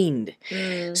drained.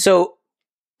 So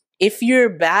if you're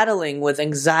battling with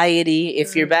anxiety,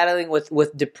 if you're battling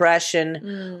with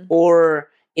depression, or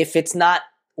if it's not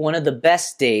one of the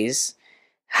best days,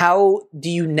 how do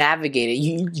you navigate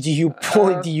it? Do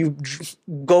you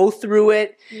go through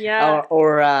it?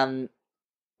 Or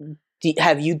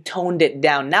have you toned it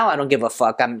down? Now I don't give a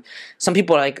fuck. Some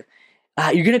people are like,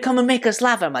 you're going to come and make us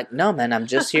laugh. I'm like, no, man, I'm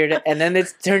just here to... And then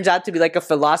it turns out to be like a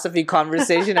philosophy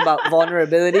conversation about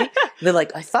vulnerability. They're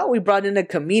like, I thought we brought in a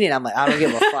comedian. I'm like, I don't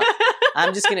give a fuck.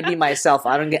 I'm just going to be myself.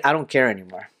 I don't care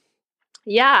anymore.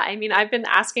 Yeah, I mean, I've been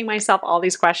asking myself all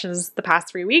these questions the past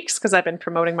 3 weeks because I've been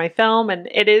promoting my film, and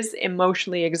it is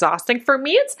emotionally exhausting. For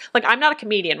me, it's like, I'm not a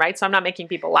comedian, right? So I'm not making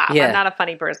people laugh. I'm not a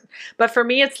funny person. But for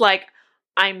me, it's like,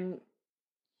 I'm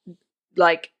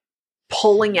like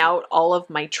pulling out all of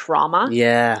my trauma.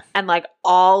 And like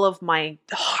all of my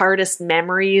hardest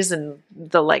memories and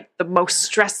the most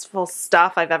stressful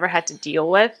stuff I've ever had to deal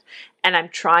with. And I'm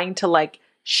trying to like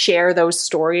share those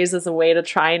stories as a way to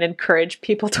try and encourage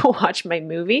people to watch my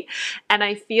movie. And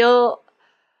I feel,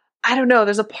 I don't know,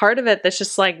 there's a part of it that's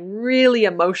just like really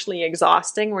emotionally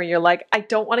exhausting, where you're like, I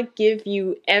don't want to give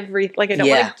you I don't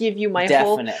want to give you my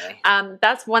whole,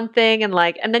 that's one thing. And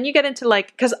like, and then you get into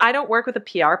like, cause I don't work with a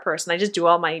PR person. I just do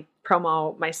all my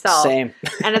promo myself. Same.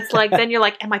 And it's like, then you're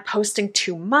like, am I posting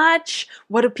too much?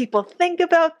 What do people think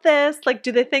about this? Like,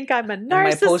 do they think I'm a narcissist? Am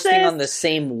I posting on the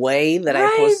same way that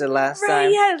I posted last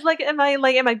time? Yeah. It's like,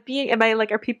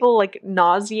 are people like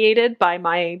nauseated by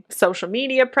my social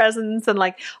media presence? And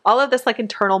like all of this like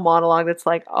internal monologue that's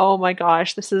like, oh my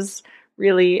gosh, this is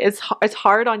really, it's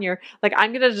hard on your, like,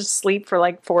 I'm going to just sleep for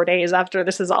like 4 days after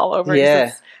this is all over.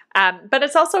 Yeah. But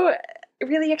it's also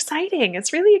really exciting.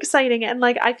 It's really exciting. And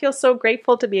like, I feel so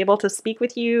grateful to be able to speak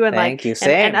with you and Thank like, you.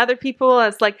 and other people.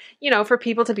 It's like, you know, for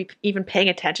people to be even paying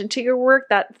attention to your work,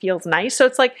 that feels nice. So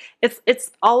it's like,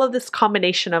 it's all of this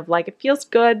combination of like, it feels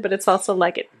good, but it's also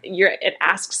like it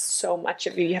asks so much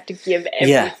of you. You have to give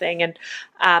everything.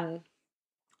 And,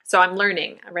 so I'm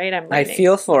learning, right? I'm learning. I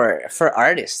feel for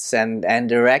artists and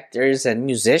directors and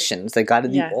musicians that got to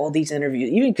do all these interviews,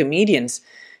 even comedians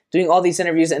doing all these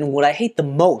interviews. And what I hate the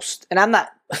most, and I'm not,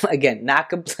 again, not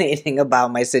complaining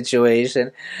about my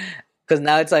situation, because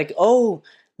now it's like, oh,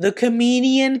 the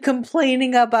comedian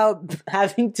complaining about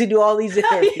having to do all these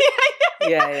interviews.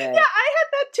 Yeah, I had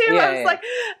that too. I was like,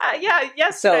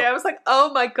 yesterday I was like,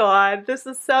 oh my God, this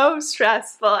is so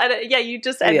stressful. And you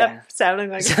just end up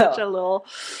sounding like such a little...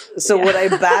 So what I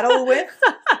battle with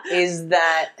is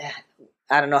that,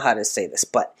 I don't know how to say this,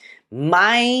 but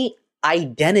my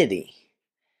identity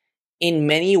in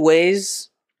many ways,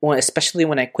 especially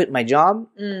when I quit my job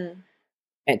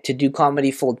and to do comedy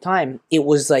full time, it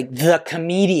was like the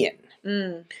comedian.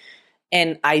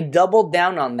 And I doubled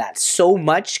down on that so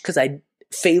much because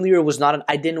failure was not,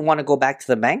 I didn't want to go back to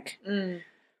the bank,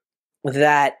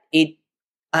 that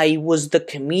I was the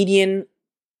comedian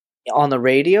on the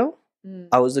radio.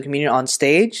 I was the comedian on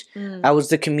stage. I was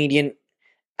the comedian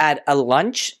at a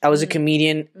lunch. I was a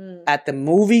comedian at the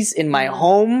movies, in my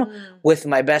home, with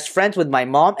my best friends, with my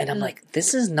mom. And I'm like,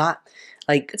 this is not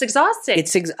like... It's exhausting.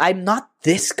 I'm not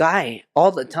this guy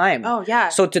all the time. Oh, yeah.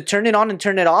 So to turn it on and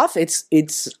turn it off, it's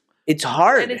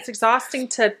hard. And it's exhausting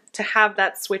to have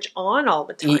that switch on all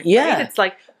the time. Yeah. Right? It's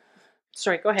like...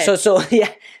 Sorry, go ahead. So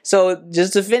yeah. So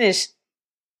just to finish,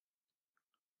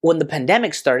 when the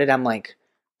pandemic started, I'm like,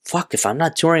 fuck, if I'm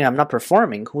not touring, I'm not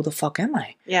performing, who the fuck am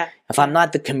I? Yeah. If I'm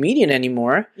not the comedian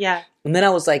anymore. Yeah. And then I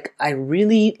was like, I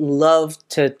really love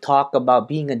to talk about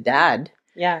being a dad,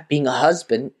 being a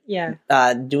husband,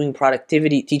 doing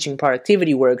productivity, teaching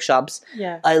productivity workshops.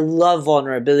 Yeah. I love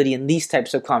vulnerability and these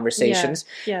types of conversations.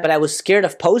 Yeah. But I was scared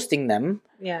of posting them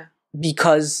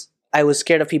because I was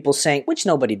scared of people saying, which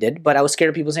nobody did, but I was scared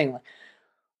of people saying, like,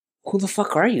 who the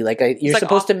fuck are you? Like, you're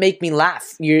supposed to make me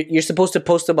laugh. You're supposed to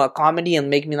post about comedy and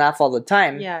make me laugh all the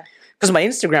time. Yeah. Because my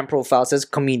Instagram profile says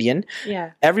comedian.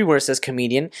 Yeah. Everywhere says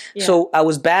comedian. Yeah. So I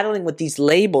was battling with these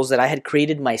labels that I had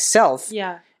created myself.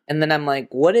 Yeah. And then I'm like,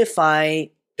 what if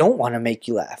I don't want to make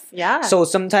you laugh? Yeah. So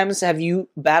sometimes have you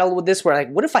battled with this where like,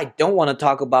 what if I don't want to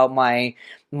talk about my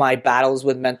battles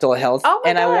with mental health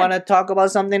and I want to talk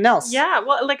about something else? Yeah.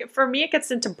 Well, like for me, it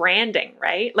gets into branding,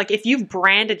 right? Like if you've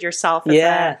branded yourself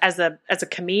as a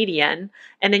comedian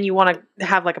and then you want to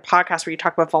have like a podcast where you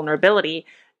talk about vulnerability,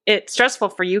 it's stressful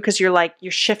for you because you're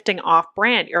shifting off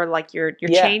brand. You're like, you're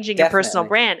changing your personal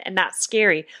brand, and that's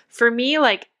scary. For me,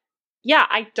 like, yeah,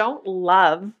 I don't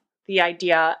love the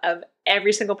idea of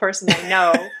every single person I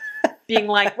know being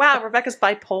like, wow, Rebecca's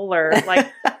bipolar.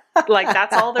 Like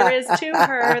that's all there is to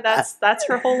her. That's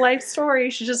her whole life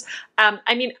story. She just,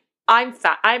 I mean, I'm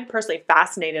personally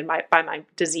fascinated by my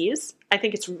disease. I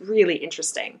think it's really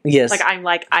interesting. Yes.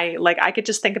 I could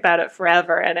just think about it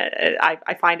forever. And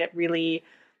I find it really,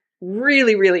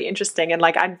 really, really interesting. And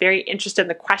like, I'm very interested in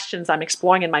the questions I'm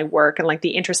exploring in my work and like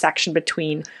the intersection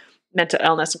between mental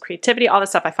illness and creativity, all this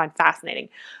stuff I find fascinating.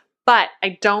 But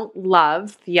I don't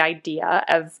love the idea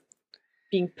of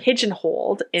being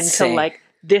pigeonholed into like,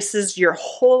 this is your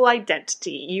whole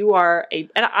identity. You are and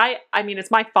I mean,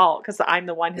 it's my fault because I'm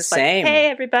the one who's like,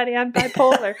 hey, everybody, I'm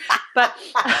bipolar. but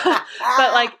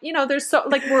like, you know, there's so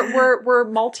like, we're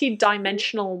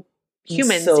multi-dimensional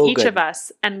humans, each of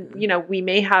us. And, you know, we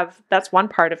may have, that's one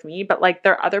part of me, but like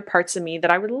there are other parts of me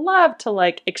that I would love to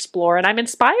like explore. And I'm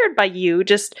inspired by you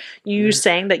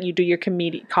saying that you do your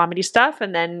comedy stuff.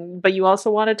 But you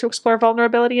also wanted to explore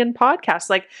vulnerability in podcasts.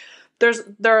 Like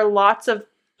there are lots of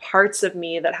parts of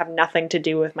me that have nothing to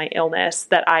do with my illness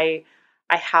that I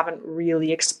haven't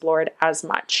really explored as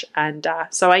much. And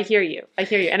so I hear you. And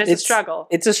it's a struggle.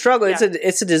 It's a struggle. Yeah.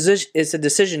 It's a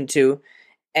decision too.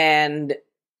 And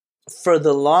for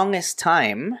the longest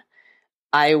time,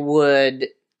 I would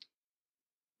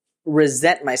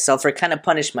resent myself or kind of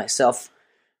punish myself.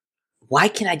 Why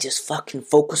can't I just fucking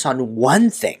focus on one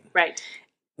thing? Right.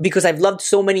 Because I've loved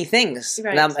so many things.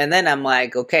 Right. And then I'm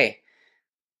like, okay,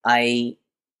 I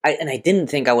didn't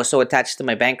think I was so attached to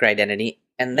my banker identity.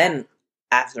 And then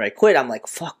after I quit, I'm like,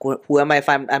 fuck, who am I if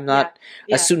I'm not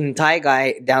a suit and tie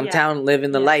guy downtown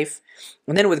living the life?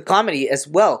 And then with comedy as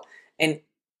well. And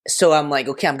so I'm like,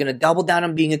 okay, I'm going to double down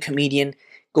on being a comedian,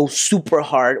 go super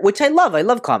hard, which I love. I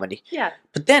love comedy. Yeah.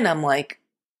 But then I'm like,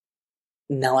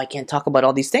 now I can't talk about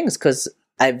all these things because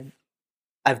I've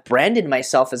branded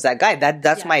myself as that guy.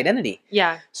 That's my identity.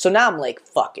 Yeah. So now I'm like,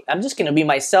 fuck it. I'm just going to be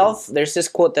myself. There's this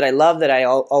quote that I love that I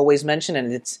always mention,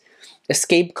 and it's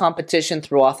escape competition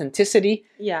through authenticity.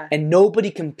 Yeah. And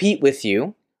nobody compete with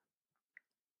you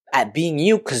at being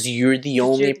you because you're the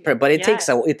only but it takes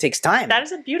time. That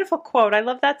is a beautiful quote. I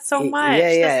love that so much.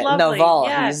 Yeah. That's lovely. Naval,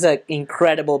 he's an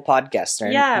incredible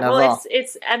podcaster. Yeah. Naval. Well,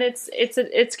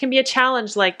 it can be a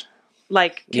challenge like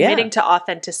committing to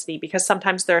authenticity, because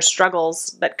sometimes there are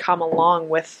struggles that come along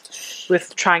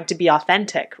with trying to be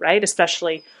authentic, right?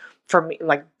 Especially for me,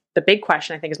 like the big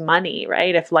question I think is money,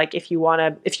 right? If you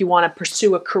want to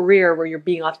pursue a career where you're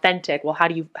being authentic, well, how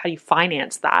do you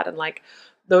finance that? And like,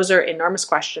 those are enormous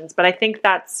questions, but I think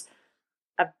that's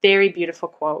a very beautiful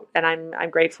quote, and I'm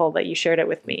grateful that you shared it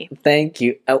with me. Thank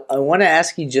you. I want to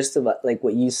ask you just about like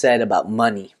what you said about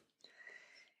money.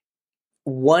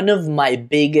 One of my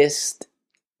biggest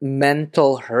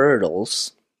mental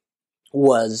hurdles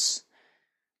was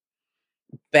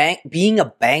being a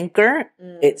banker.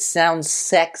 It sounds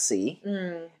sexy,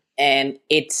 and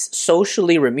it's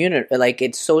socially remunerated. Like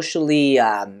it's socially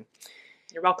you're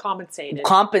well compensated.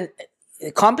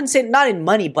 Compensated not in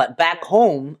money, but back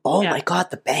home. Oh my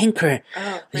God, the banker.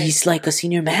 Oh, he's like a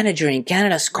senior manager in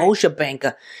Canada, Scotiabank,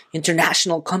 an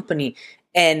international company.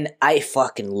 And I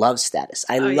fucking love status.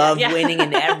 I love winning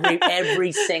in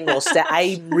every single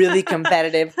I'm really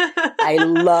competitive. I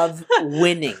love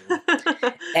winning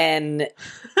and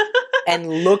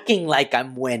looking like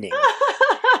I'm winning.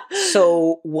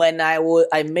 So when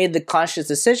I made the conscious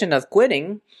decision of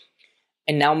quitting,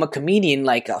 and now I'm a comedian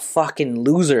like a fucking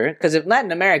loser. Because if not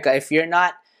in America, if you're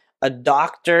not a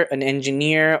doctor, an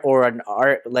engineer, or an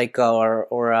art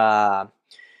or a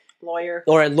lawyer,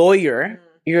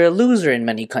 you're a loser in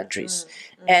many countries.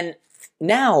 And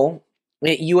now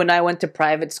you and I went to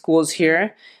private schools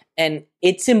here, and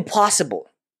it's impossible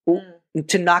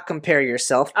to not compare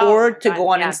yourself or to go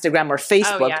on Instagram or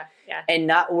Facebook and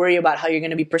not worry about how you're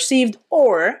going to be perceived.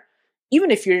 Or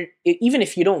even if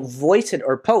you don't voice it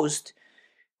or post,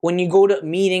 when you go to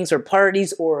meetings or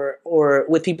parties or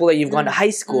with people that you've gone to high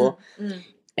school,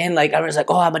 and like I was like,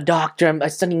 oh, I'm a doctor, I'm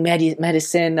studying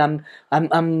medicine,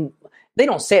 I'm they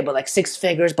don't say it, but like 6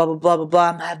 figures, blah blah blah blah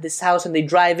blah. I have this house, and they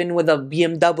drive in with a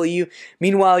BMW.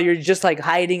 Meanwhile, you're just like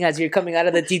hiding as you're coming out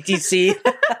of the TTC.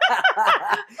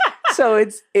 So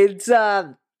it's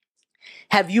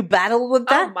have you battled with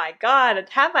that? Oh my God,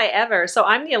 have I ever? So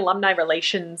I'm the alumni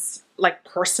relations like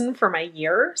person for my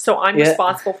year. So I'm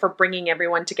responsible for bringing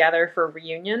everyone together for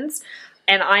reunions.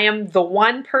 And I am the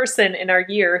one person in our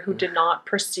year who did not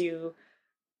pursue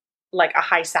like a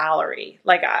high salary.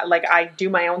 Like I do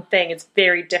my own thing. It's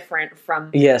very different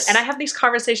from, yes. And I have these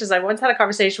conversations. I once had a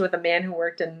conversation with a man who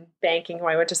worked in banking who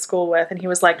I went to school with. And he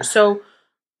was like, so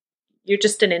you're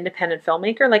just an independent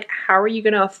filmmaker? Like, how are you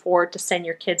going to afford to send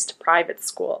your kids to private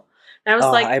school? And I was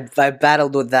like, I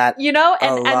battled with that, you know,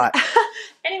 a lot.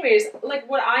 Anyways, like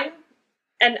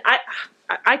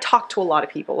I talk to a lot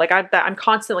of people. Like I'm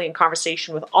constantly in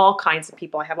conversation with all kinds of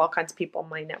people. I have all kinds of people in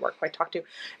my network who I talk to.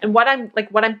 And what I'm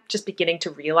just beginning to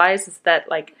realize is that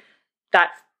like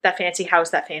that fancy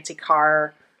house, that fancy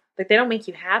car, like they don't make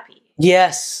you happy.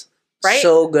 Yes. Right?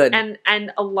 So good.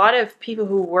 And a lot of people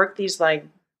who work these like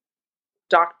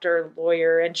doctor,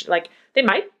 lawyer, and like they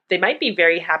might be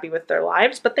very happy with their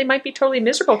lives, but they might be totally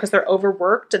miserable because they're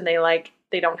overworked and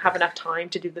they don't have enough time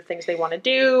to do the things they want to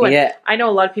do. And I know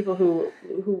a lot of people who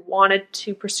wanted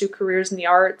to pursue careers in the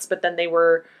arts, but then they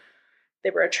were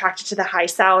attracted to the high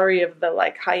salary of the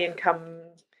like high income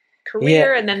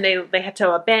career. And then they had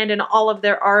to abandon all of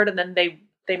their art. And then they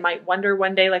might wonder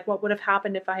one day, like, what would have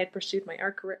happened if I had pursued my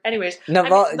art career? Anyways.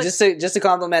 Naval, just to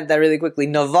compliment that really quickly,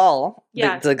 Naval,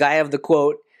 the guy of the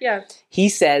quote, he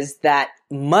says that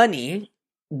money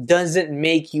doesn't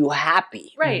make you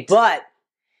happy. Right. But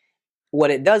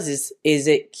what it does is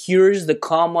it cures the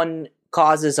common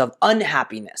causes of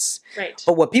unhappiness. Right.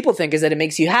 But what people think is that it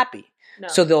makes you happy. No.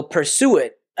 So they'll pursue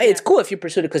it. Hey, it's cool if you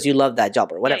pursue it because you love that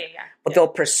job or whatever. But they'll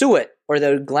pursue it or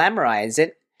they'll glamorize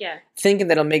it. Yeah. Thinking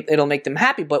that it'll make them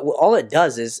happy, but all it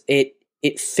does is it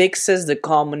fixes the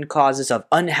common causes of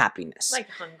unhappiness, like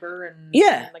hunger and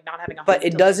like not having a home. But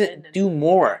it doesn't do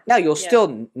more. Now you'll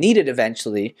still need it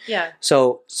eventually. Yeah.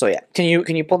 So yeah. Can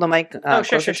you pull the mic?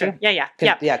 Sure. Yeah.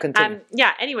 Continue.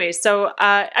 Anyway, so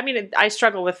I mean, I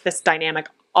struggle with this dynamic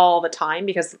all the time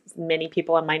because many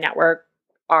people in my network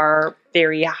are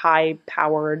very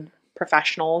high-powered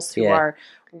professionals who are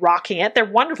rocking it. They're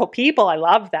wonderful people. I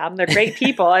love them. They're great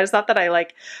people. It's not that I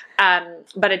like,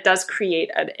 but it does create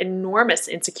an enormous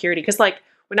insecurity. Because like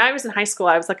when I was in high school,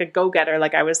 I was like a go-getter.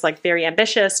 Like I was like very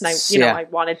ambitious and I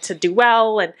wanted to do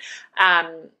well. And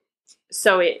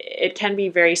so it can be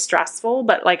very stressful,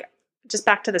 but like just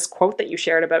back to this quote that you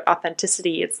shared about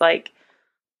authenticity. It's like,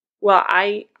 well,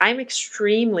 I'm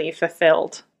extremely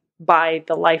fulfilled by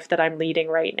the life that I'm leading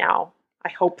right now. I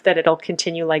hope that it'll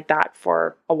continue like that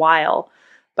for a while.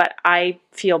 But I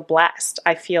feel blessed.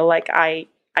 I feel like I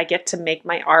get to make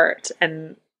my art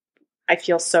and I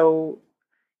feel so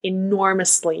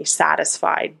enormously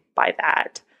satisfied by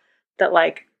that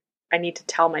like I need to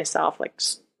tell myself like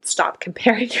stop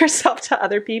comparing yourself to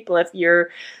other people if you're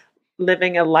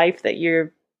living a life that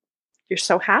you're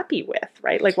so happy with,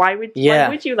 right? Like why would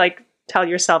you like tell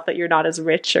yourself that you're not as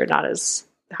rich or not as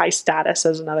high status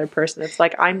as another person? It's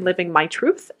like I'm living my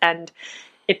truth and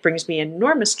it brings me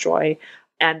enormous joy.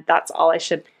 And that's all I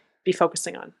should be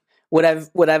focusing on. What I've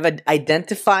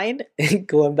identified,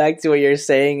 going back to what you're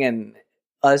saying and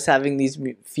us having these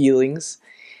feelings,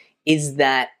 is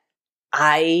that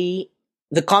the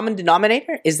common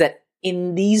denominator is that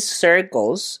in these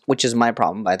circles, which is my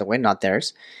problem, by the way, not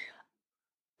theirs,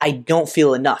 I don't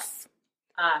feel enough.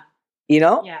 You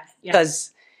know? Yeah.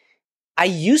 Because I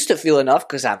used to feel enough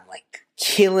because I'm like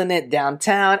killing it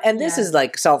downtown. And this is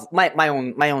like my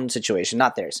own situation,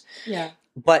 not theirs. Yeah.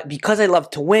 But because I love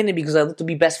to win and because I love to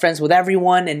be best friends with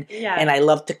everyone and I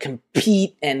love to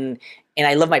compete and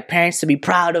I love my parents to be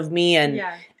proud of me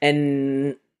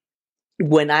and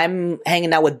when I'm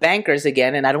hanging out with bankers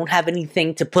again and I don't have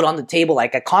anything to put on the table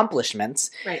like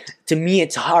accomplishments, to me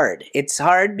it's hard. It's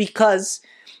hard because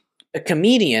a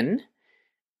comedian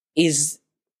is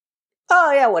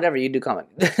whatever you do comedy.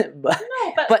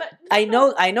 but I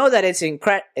know that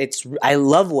it's I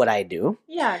love what I do.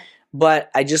 Yeah.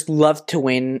 But I just love to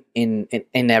win in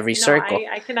every circle.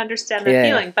 I can understand that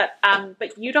feeling,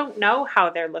 but you don't know how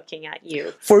they're looking at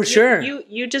you. Sure.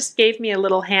 You just gave me a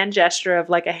little hand gesture of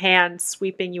like a hand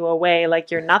sweeping you away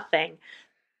like you're nothing.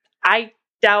 I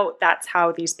doubt that's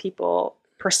how these people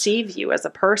perceive you as a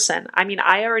person. I mean,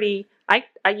 I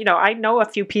know a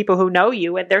few people who know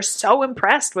you and they're so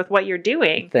impressed with what you're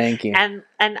doing. Thank you. And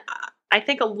I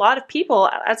think a lot of people,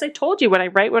 as I told you when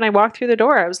I walked through the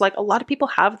door, I was like, a lot of people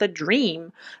have the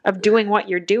dream of doing what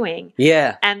you're doing.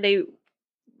 Yeah. And they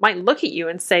might look at you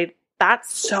and say,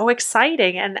 that's so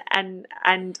exciting. And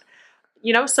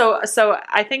so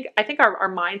I think our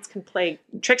minds can play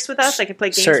tricks with us. They can play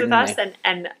games with us.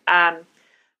 And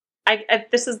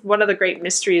this is one of the great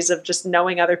mysteries of just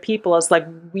knowing other people is like,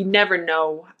 we never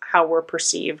know how we're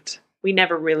perceived. We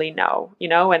never really know,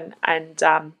 and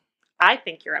I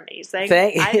think you're amazing.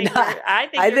 I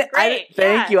think you're great.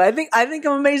 Thank you. I think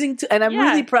I'm amazing too, and I'm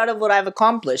really proud of what I've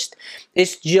accomplished.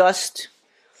 It's just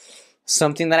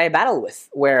something that I battle with,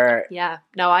 where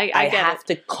I have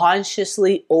to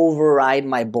consciously override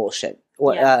my bullshit.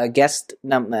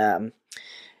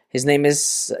 His name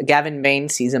is Gavin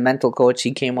Baines. He's a mental coach.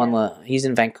 He came on he's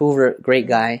in Vancouver, great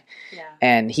guy,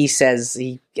 and he says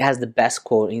he has the best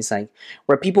quote. He's like,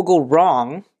 "Where people go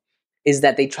wrong is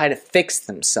that they try to fix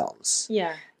themselves.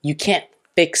 Yeah. You can't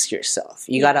fix yourself.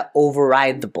 You got to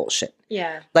override the bullshit."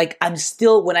 Yeah. Like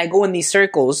when I go in these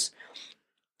circles,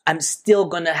 I'm still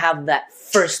going to have that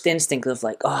first instinct of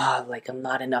like, oh, like I'm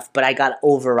not enough, but I got to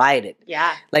override it.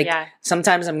 Yeah. Like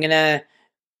sometimes I'm going to,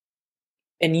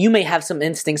 and you may have some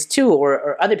instincts too,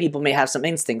 or other people may have some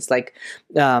instincts. Like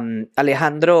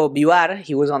Alejandro Bivar,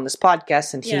 he was on this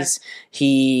podcast and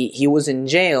he was in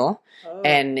jail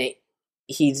and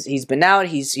he's been out.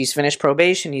 He's finished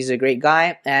probation. He's a great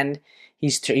guy, and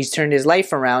he's turned his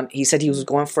life around. He said he was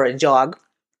going for a jog,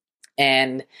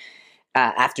 and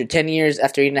after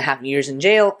 8.5 years in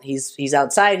jail, he's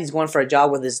outside. He's going for a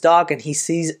jog with his dog, and he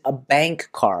sees a bank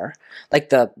car, like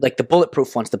the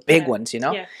bulletproof ones, the big ones,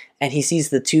 Yeah. And he sees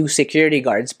the two security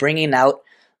guards bringing out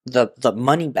the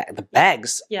money bag, the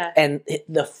bags. Yeah. And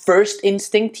the first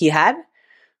instinct he had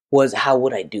was, how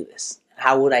would I do this?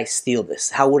 How would I steal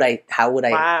this?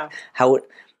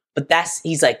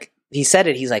 He's like, he said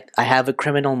it. He's like, I have a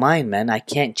criminal mind, man. I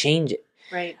can't change it.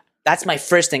 Right. That's my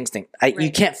first instinct.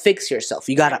 You can't fix yourself.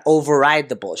 You got to override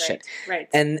the bullshit. Right.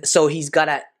 And so he's got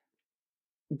to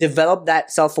develop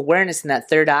that self-awareness and that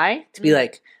third eye to be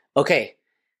like, okay,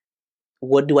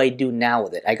 what do I do now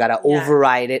with it? I got to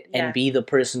override it and be the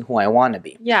person who I want to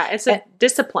be. Yeah. It's a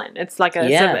discipline. It's like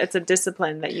it's a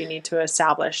discipline that you need to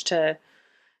establish to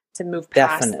move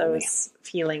past those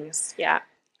feelings. Yeah.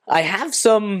 I have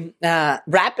some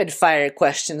rapid fire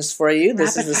questions for you.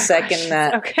 This is the second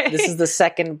this is the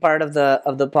second part of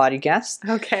the podcast.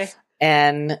 Okay.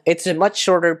 And it's a much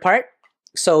shorter part.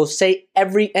 So say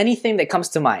anything that comes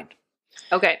to mind.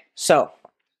 Okay. So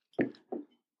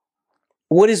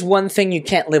what is one thing you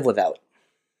can't live without?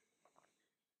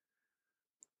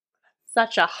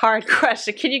 Such a hard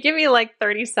question. Can you give me like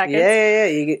 30 seconds?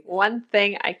 Yeah. One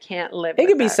thing I can't live without. It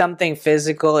could be something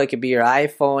physical. It could be your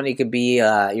iPhone. It could be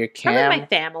your camera. Probably my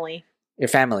family. Your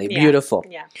family. Yeah. Beautiful.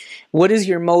 Yeah. What is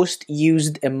your most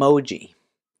used emoji?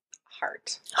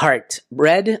 Heart.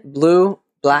 Red, blue,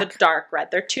 black? The dark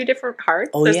red. They're two different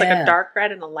hearts. There's like a dark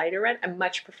red and a lighter red. I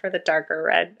much prefer the darker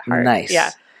red heart. Nice.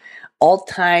 Yeah.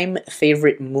 All-time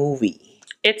favorite movie?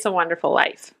 It's a Wonderful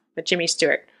Life with Jimmy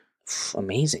Stewart.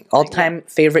 Amazing. All-time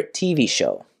favorite TV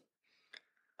show?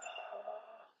 I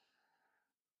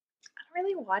don't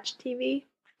really watch TV.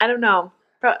 I don't know.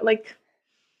 Like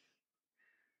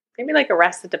maybe like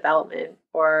Arrested Development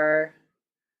or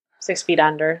 6 Feet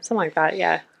Under, something like that.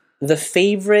 Yeah.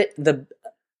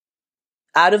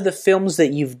 Out of the films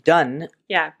that you've done,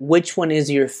 which one is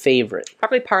your favorite?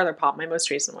 Probably Parlor Pop, my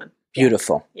most recent one.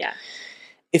 Beautiful. Yeah.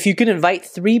 If you could invite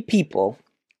 3 people,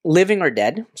 living or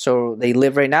dead, so they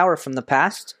live right now or from the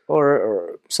past,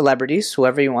 or celebrities,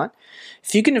 whoever you want.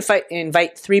 If you can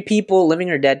invite 3 people, living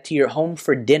or dead, to your home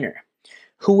for dinner,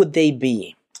 who would they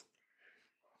be?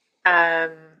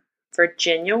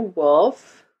 Virginia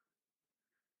Woolf.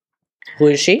 Who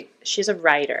is she? She's a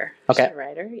writer. Okay. She's a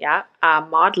writer, yeah.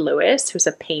 Maud Lewis, who's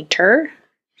a painter.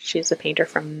 She's a painter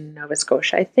from Nova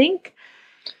Scotia, I think.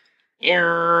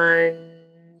 And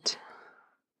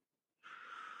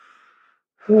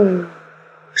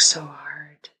so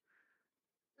hard.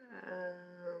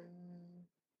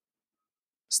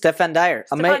 Stefan Dyer.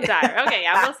 Stefan Dyer. Okay,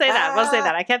 yeah, we'll say that. We'll say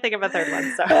that. I can't think of a third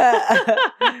one. So.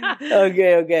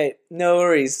 Okay. No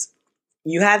worries.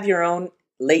 You have your own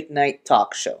late night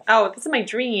talk show. Oh, this is my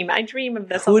dream. I dream of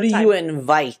this. Who all the do time. you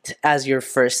invite as your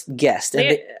first guest?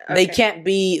 And they can't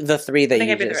be the three that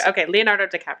you just... Okay, Leonardo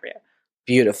DiCaprio.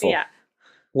 Beautiful. Yeah.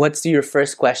 What's your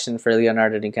first question for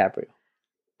Leonardo DiCaprio?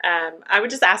 I would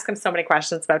just ask him so many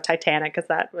questions about Titanic because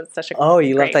that was such a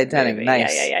you love great Titanic. movie.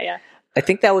 Nice. Yeah. I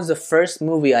think that was the first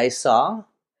movie I saw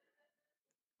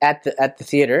at the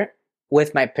theater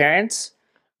with my parents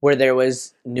where there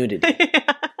was nudity.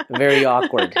 Very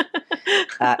awkward.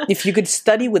 If you could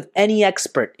study with any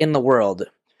expert in the world,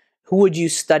 who would you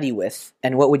study with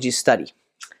and what would you study?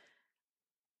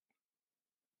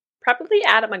 Probably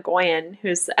Adam McGoyan,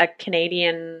 who's a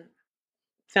Canadian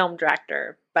film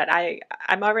director. But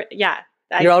I'm already,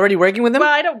 You're already working with him? Well,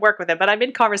 I don't work with him, but I'm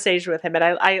in conversation with him, and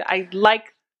I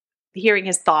like hearing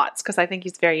his thoughts because I think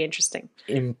he's very interesting.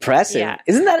 Impressive. Yeah.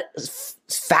 Isn't that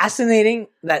fascinating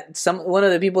that one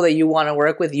of the people that you want to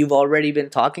work with, you've already been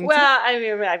talking to? Well, I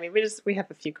mean, we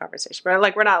have a few conversations, but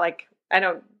like we're not like I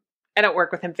don't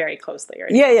work with him very closely. Or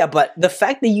anything. Yeah, but the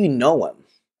fact that you know him,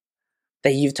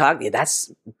 that you've talked,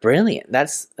 that's brilliant.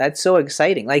 That's so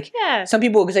exciting. Like some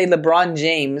people could say LeBron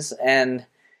James, and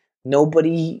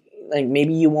nobody, like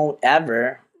maybe you won't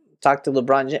ever talk to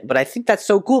LeBron James, but I think that's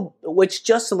so cool, which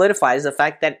just solidifies the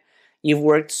fact that you've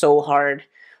worked so hard.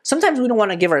 Sometimes we don't want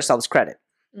to give ourselves credit.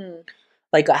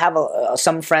 Like I have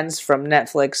some friends from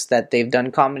Netflix that they've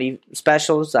done comedy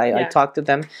specials. I talk to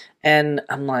them and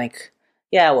I'm like,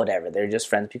 yeah, whatever. They're just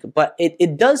friends. But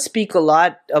it does speak a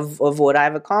lot of what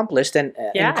I've accomplished in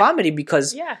comedy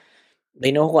because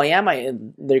they know who I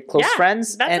am. They're close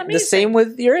friends. And amazing. The same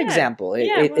with your example.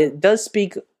 It does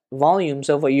speak volumes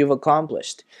of what you've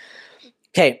accomplished.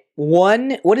 Okay,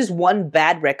 what is one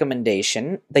bad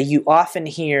recommendation that you often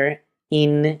hear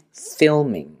in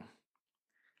filming?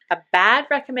 A bad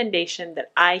recommendation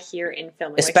that I hear in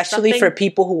filming. Especially for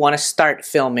people who want to start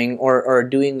filming or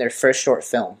doing their first short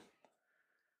film.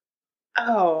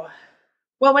 Oh.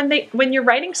 Well, when you're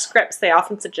writing scripts, they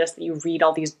often suggest that you read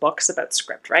all these books about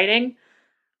script writing.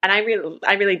 And I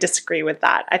really disagree with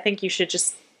that. I think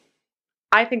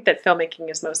I think that filmmaking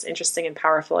is most interesting and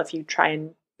powerful if you try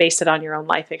and base it on your own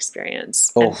life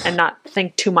experience and not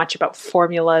think too much about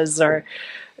formulas or,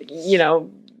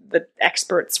 the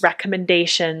experts'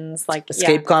 recommendations. Like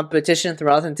escape competition through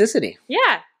authenticity.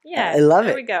 Yeah. I love it.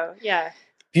 There we go. Yeah.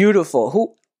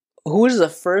 Beautiful. Who is the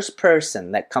first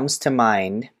person that comes to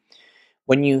mind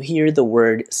when you hear the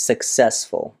word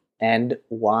successful and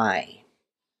why?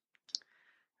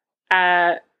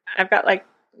 I've got like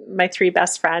my three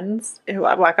best friends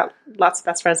I've got lots of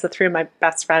best friends, but three of my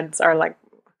best friends are like,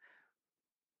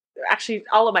 actually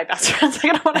all of my best friends. I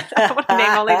don't want to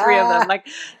name only three of them.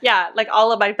 Like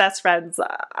all of my best friends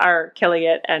are killing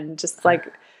it and just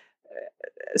like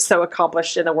so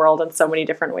accomplished in the world in so many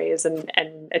different ways and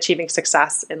achieving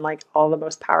success in like all the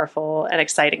most powerful and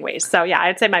exciting ways. So yeah,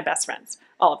 I'd say my best friends,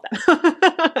 all of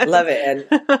them. Love it.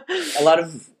 And a lot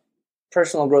of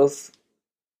personal growth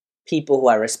people who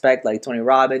I respect, like Tony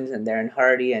Robbins and Darren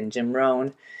Hardy and Jim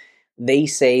Rohn, they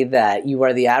say that you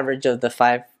are the average of the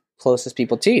 5 closest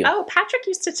people to you. Oh, Patrick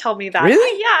used to tell me that.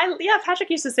 Really? Yeah. Patrick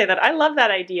used to say that. I love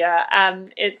that idea.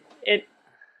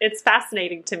 It's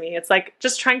fascinating to me. It's like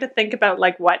just trying to think about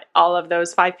like what all of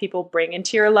those 5 people bring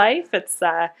into your life. It's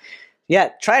try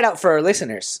it out for our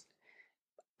listeners.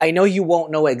 I know you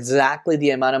won't know exactly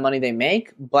the amount of money they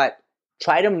make, but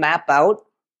try to map out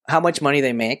how much money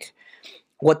they make,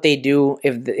 what they do,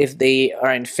 if they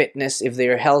are in fitness, if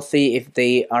they're healthy, if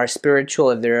they are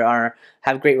spiritual, if they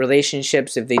have great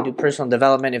relationships, if they do personal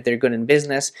development, if they're good in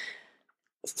business.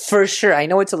 For sure, I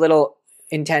know it's a little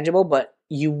intangible, but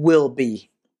you will be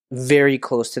very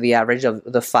close to the average of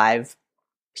the 5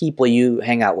 people you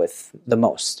hang out with the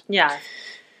most. Yeah.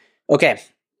 Okay,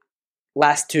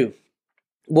 last 2.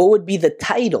 What would be the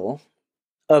title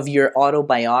of your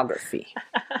autobiography?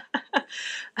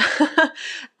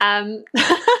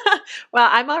 Well,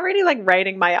 I'm already like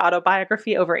writing my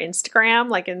autobiography over Instagram,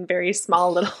 like in very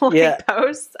small little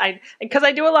posts. Because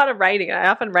I do a lot of writing. I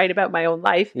often write about my own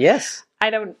life. Yes.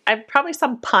 I've probably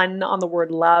some pun on the word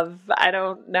love. I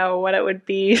don't know what it would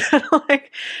be.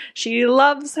 Like she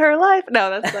loves her life.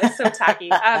 No, that's so tacky.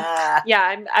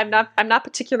 I'm not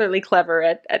particularly clever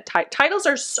at titles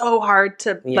are so hard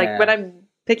to like when I'm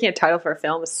picking a title for a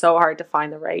film, it's so hard to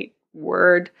find the right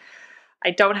word.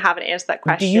 I don't have an answer to that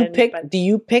question. Do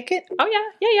you pick it? Oh yeah,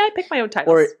 I pick my own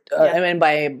titles. Or I mean,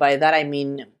 by that I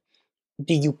mean,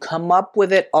 do you come up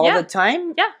with it all the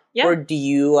time? Yeah. Or do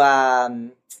you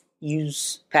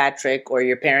use Patrick or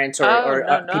your parents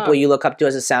or no. people you look up to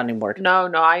as a sounding board? No,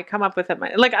 I come up with it.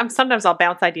 Sometimes I'll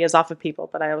bounce ideas off of people,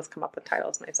 but I always come up with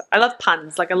titles myself. I love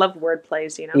puns. I love word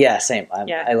plays, Yeah, same.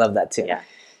 I love that too. Yeah.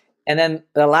 And then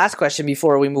the last question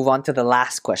before we move on to the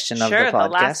last question of the podcast. Sure, the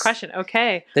last question.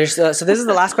 Okay. There's so this is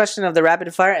the last question of the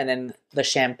rapid fire, and then the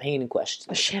champagne question.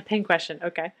 The champagne question.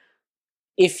 Okay.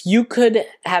 If you could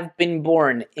have been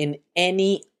born in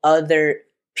any other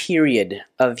period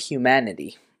of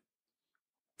humanity,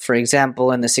 for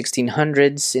example, in the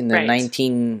 1600s, in the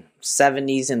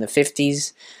 1970s, in the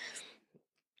 50s,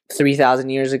 3,000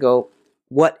 years ago,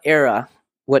 what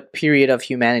period of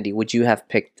humanity would you have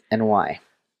picked and why?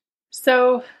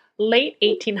 So late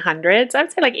 1800s, I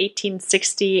would say like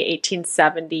 1860,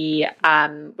 1870,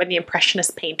 when the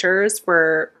Impressionist painters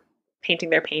were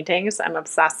painting their paintings.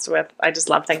 I just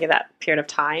love thinking of that period of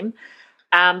time.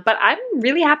 But I'm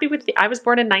really happy I was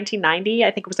born in 1990.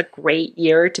 I think it was a great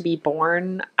year to be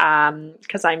born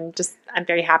because I'm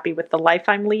very happy with the life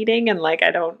I'm leading. And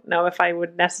I don't know if I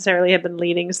would necessarily have been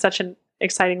leading such an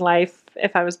exciting life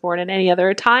if I was born in any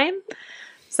other time.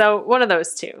 So one of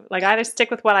those two, either stick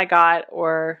with what I got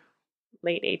or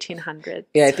late 1800s.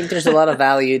 Yeah, I think there's a lot of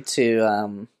value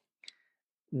to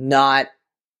not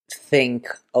think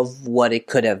of what it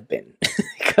could have been.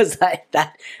 Because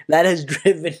that has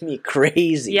driven me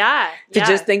crazy. Yeah.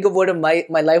 Just think of what my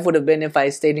life would have been if I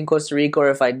stayed in Costa Rica, or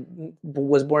if I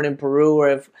was born in Peru, or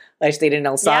if I stayed in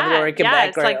El Salvador or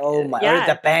Quebec, or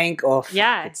the bank. Oh,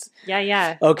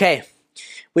 yeah. Okay,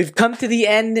 we've come to the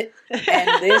end,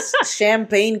 and this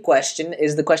champagne question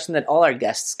is the question that all our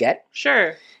guests get.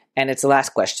 Sure. And it's the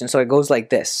last question, so it goes like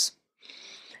this.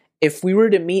 If we were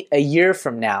to meet a year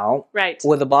from now,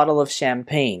 with a bottle of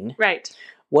champagne,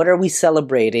 what are we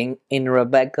celebrating in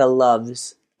Rebeccah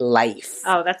Love's life?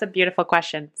 Oh, that's a beautiful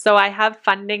question. So I have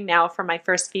funding now for my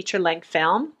first feature-length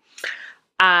film,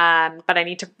 but I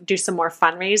need to do some more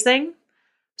fundraising.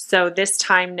 So this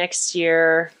time next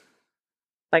year,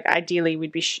 ideally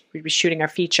we'd be shooting our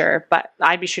feature, but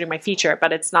I'd be shooting my feature,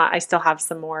 but it's not. I still have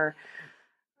some more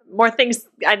things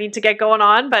I need to get going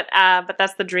on, but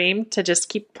that's the dream, to just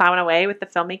keep plowing away with the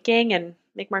filmmaking and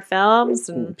make more films.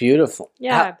 And beautiful.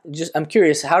 Yeah. I'm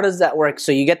curious, how does that work?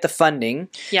 So you get the funding,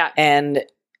 and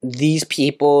these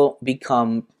people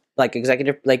become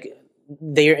executive,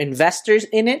 they're investors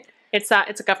in it. It's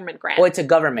a government grant. Oh, it's a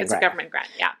government grant. It's a government grant.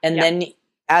 Yeah. And then,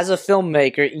 as a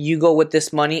filmmaker, you go with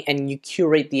this money and you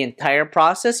curate the entire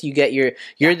process. You get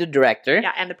you're the director,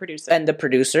 and the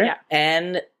producer,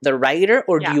 and the writer,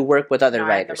 or do you work with other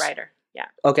writers? The writer. Yeah.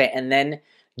 Okay, and then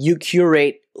you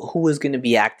curate who is going to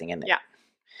be acting in it. Yeah.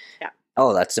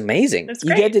 Oh, that's amazing. That's you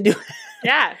great. get to do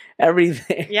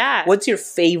everything. Yeah. What's your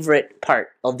favorite part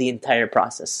of the entire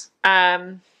process?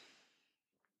 Production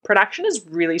is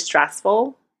really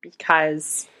stressful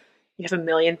because you have a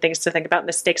million things to think about, and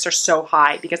the stakes are so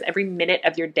high because every minute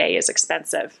of your day is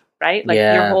expensive, right?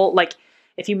 Your whole,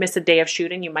 if you miss a day of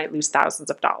shooting, you might lose thousands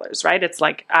of dollars, right? It's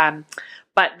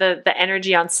but the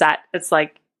energy on set, it's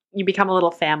you become a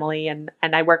little family, and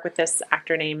I work with this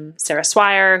actor named Sarah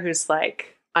Swire, who's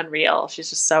unreal. She's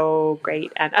just so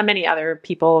great, and many other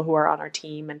people who are on our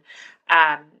team, and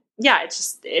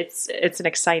it's an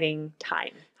exciting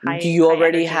time. Do you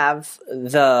already have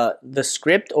the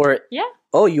script, or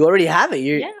Oh, you already have it.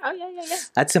 Yeah.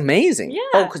 That's amazing. Yeah.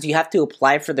 Oh, because you have to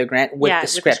apply for the grant with the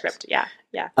script. Yeah.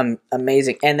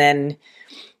 Amazing. And then,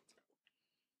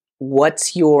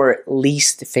 what's your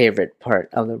least favorite part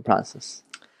of the process?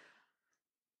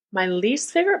 My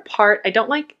least favorite part, I don't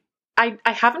like. I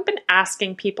haven't been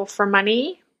asking people for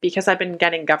money because I've been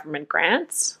getting government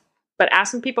grants. But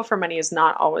asking people for money is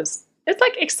not always. It's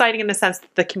exciting in the sense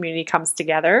that the community comes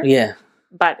together. Yeah.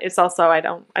 But it's also I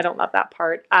don't love that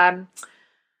part.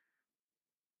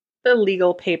 The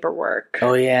legal paperwork.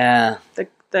 Oh yeah.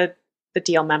 The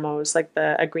deal memos,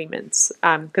 the agreements.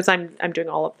 Because I'm doing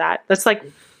all of that. That's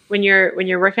when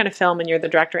you're working on a film and you're the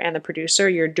director and the producer,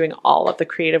 you're doing all of the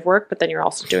creative work, but then you're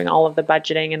also doing all of the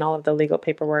budgeting and all of the legal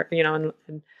paperwork. And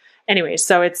anyway,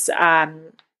 so it's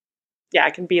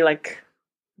it can be a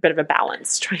bit of a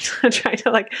balance trying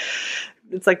to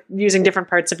it's using different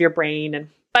parts of your brain,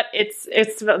 but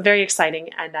it's very exciting,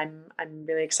 and I'm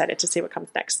really excited to see what comes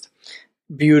next.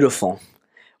 Beautiful.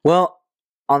 Well,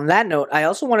 on that note, I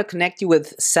also want to connect you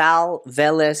with Sal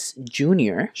Velez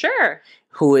Jr. Sure.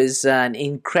 Who is an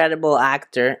incredible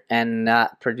actor and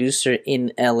producer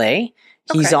in LA.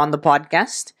 He's on the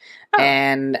podcast.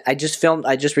 and I just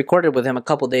recorded with him a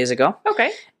couple days ago.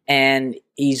 Okay. And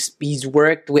he's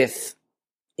worked with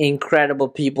incredible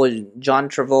people: John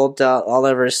Travolta,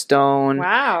 Oliver Stone,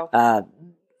 Wow.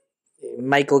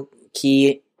 Michael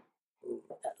Key,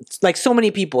 like so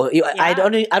many people. I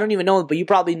don't even know, but you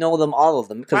probably know them, all of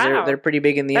them, because they're pretty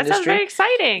big in the That sounds industry. very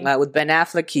exciting. With Ben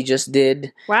Affleck, he just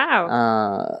did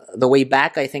The Way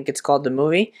Back, I think it's called, the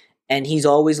movie, and he's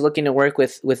always looking to work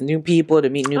with new people, to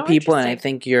meet new people, and I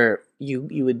think you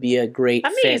would be a great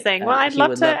Amazing. fit. Well, I'd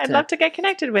love to get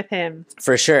connected with him.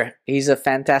 For sure. He's a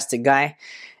fantastic guy.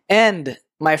 And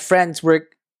my friends,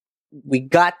 we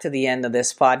got to the end of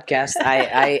this podcast.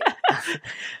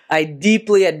 I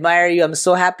deeply admire you. I'm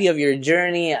so happy of your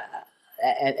journey,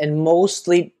 and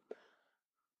mostly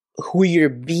who you're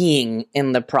being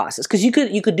in the process. Because you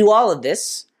could do all of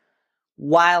this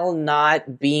while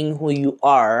not being who you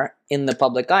are in the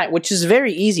public eye, which is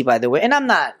very easy, by the way. And I'm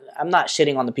not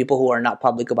shitting on the people who are not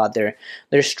public about their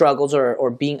struggles or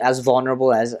being as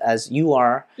vulnerable as you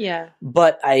are. Yeah.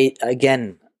 But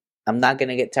I'm not going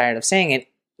to get tired of saying it.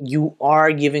 You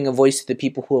are giving a voice to the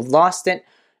people who have lost it,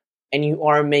 and you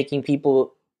are making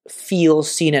people feel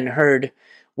seen and heard,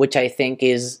 which I think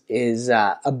is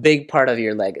a big part of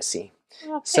your legacy.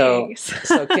 Well, so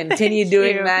continue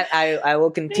doing that. I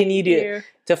will continue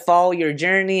to follow your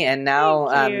journey. And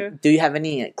now, do you have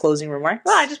any closing remarks?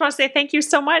 Well, I just want to say thank you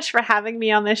so much for having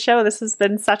me on this show. This has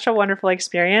been such a wonderful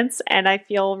experience, and I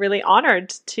feel really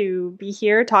honored to be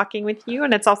here talking with you.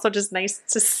 And it's also just nice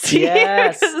to see you,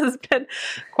 because it's been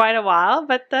quite a while.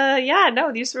 But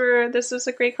this was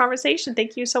a great conversation.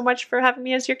 Thank you so much for having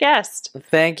me as your guest.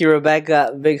 Thank you,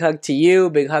 Rebecca. Big hug to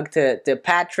you. Big hug to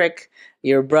Patrick,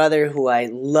 your brother, who I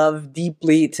love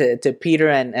deeply, to Peter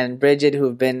and Bridget, who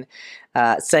have been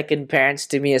second parents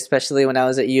to me, especially when I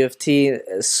was at U of T.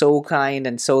 So kind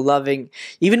and so loving.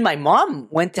 Even my mom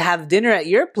went to have dinner at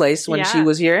your place when she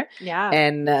was here. Yeah.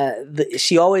 And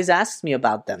she always asks me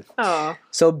about them. Oh.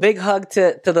 So big hug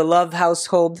to the Love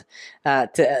household,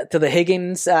 to the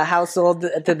Higgins household,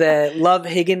 to the Love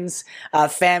Higgins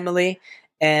family.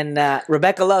 And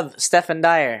Rebeccah Love, Stefan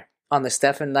Dyer on the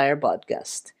Stefan Dyer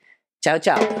Podcast. Ciao,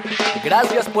 ciao.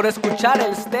 Gracias por escuchar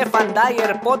el Stefan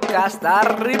Dyer Podcast.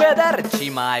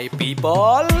 Arrivederci, my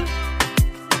people.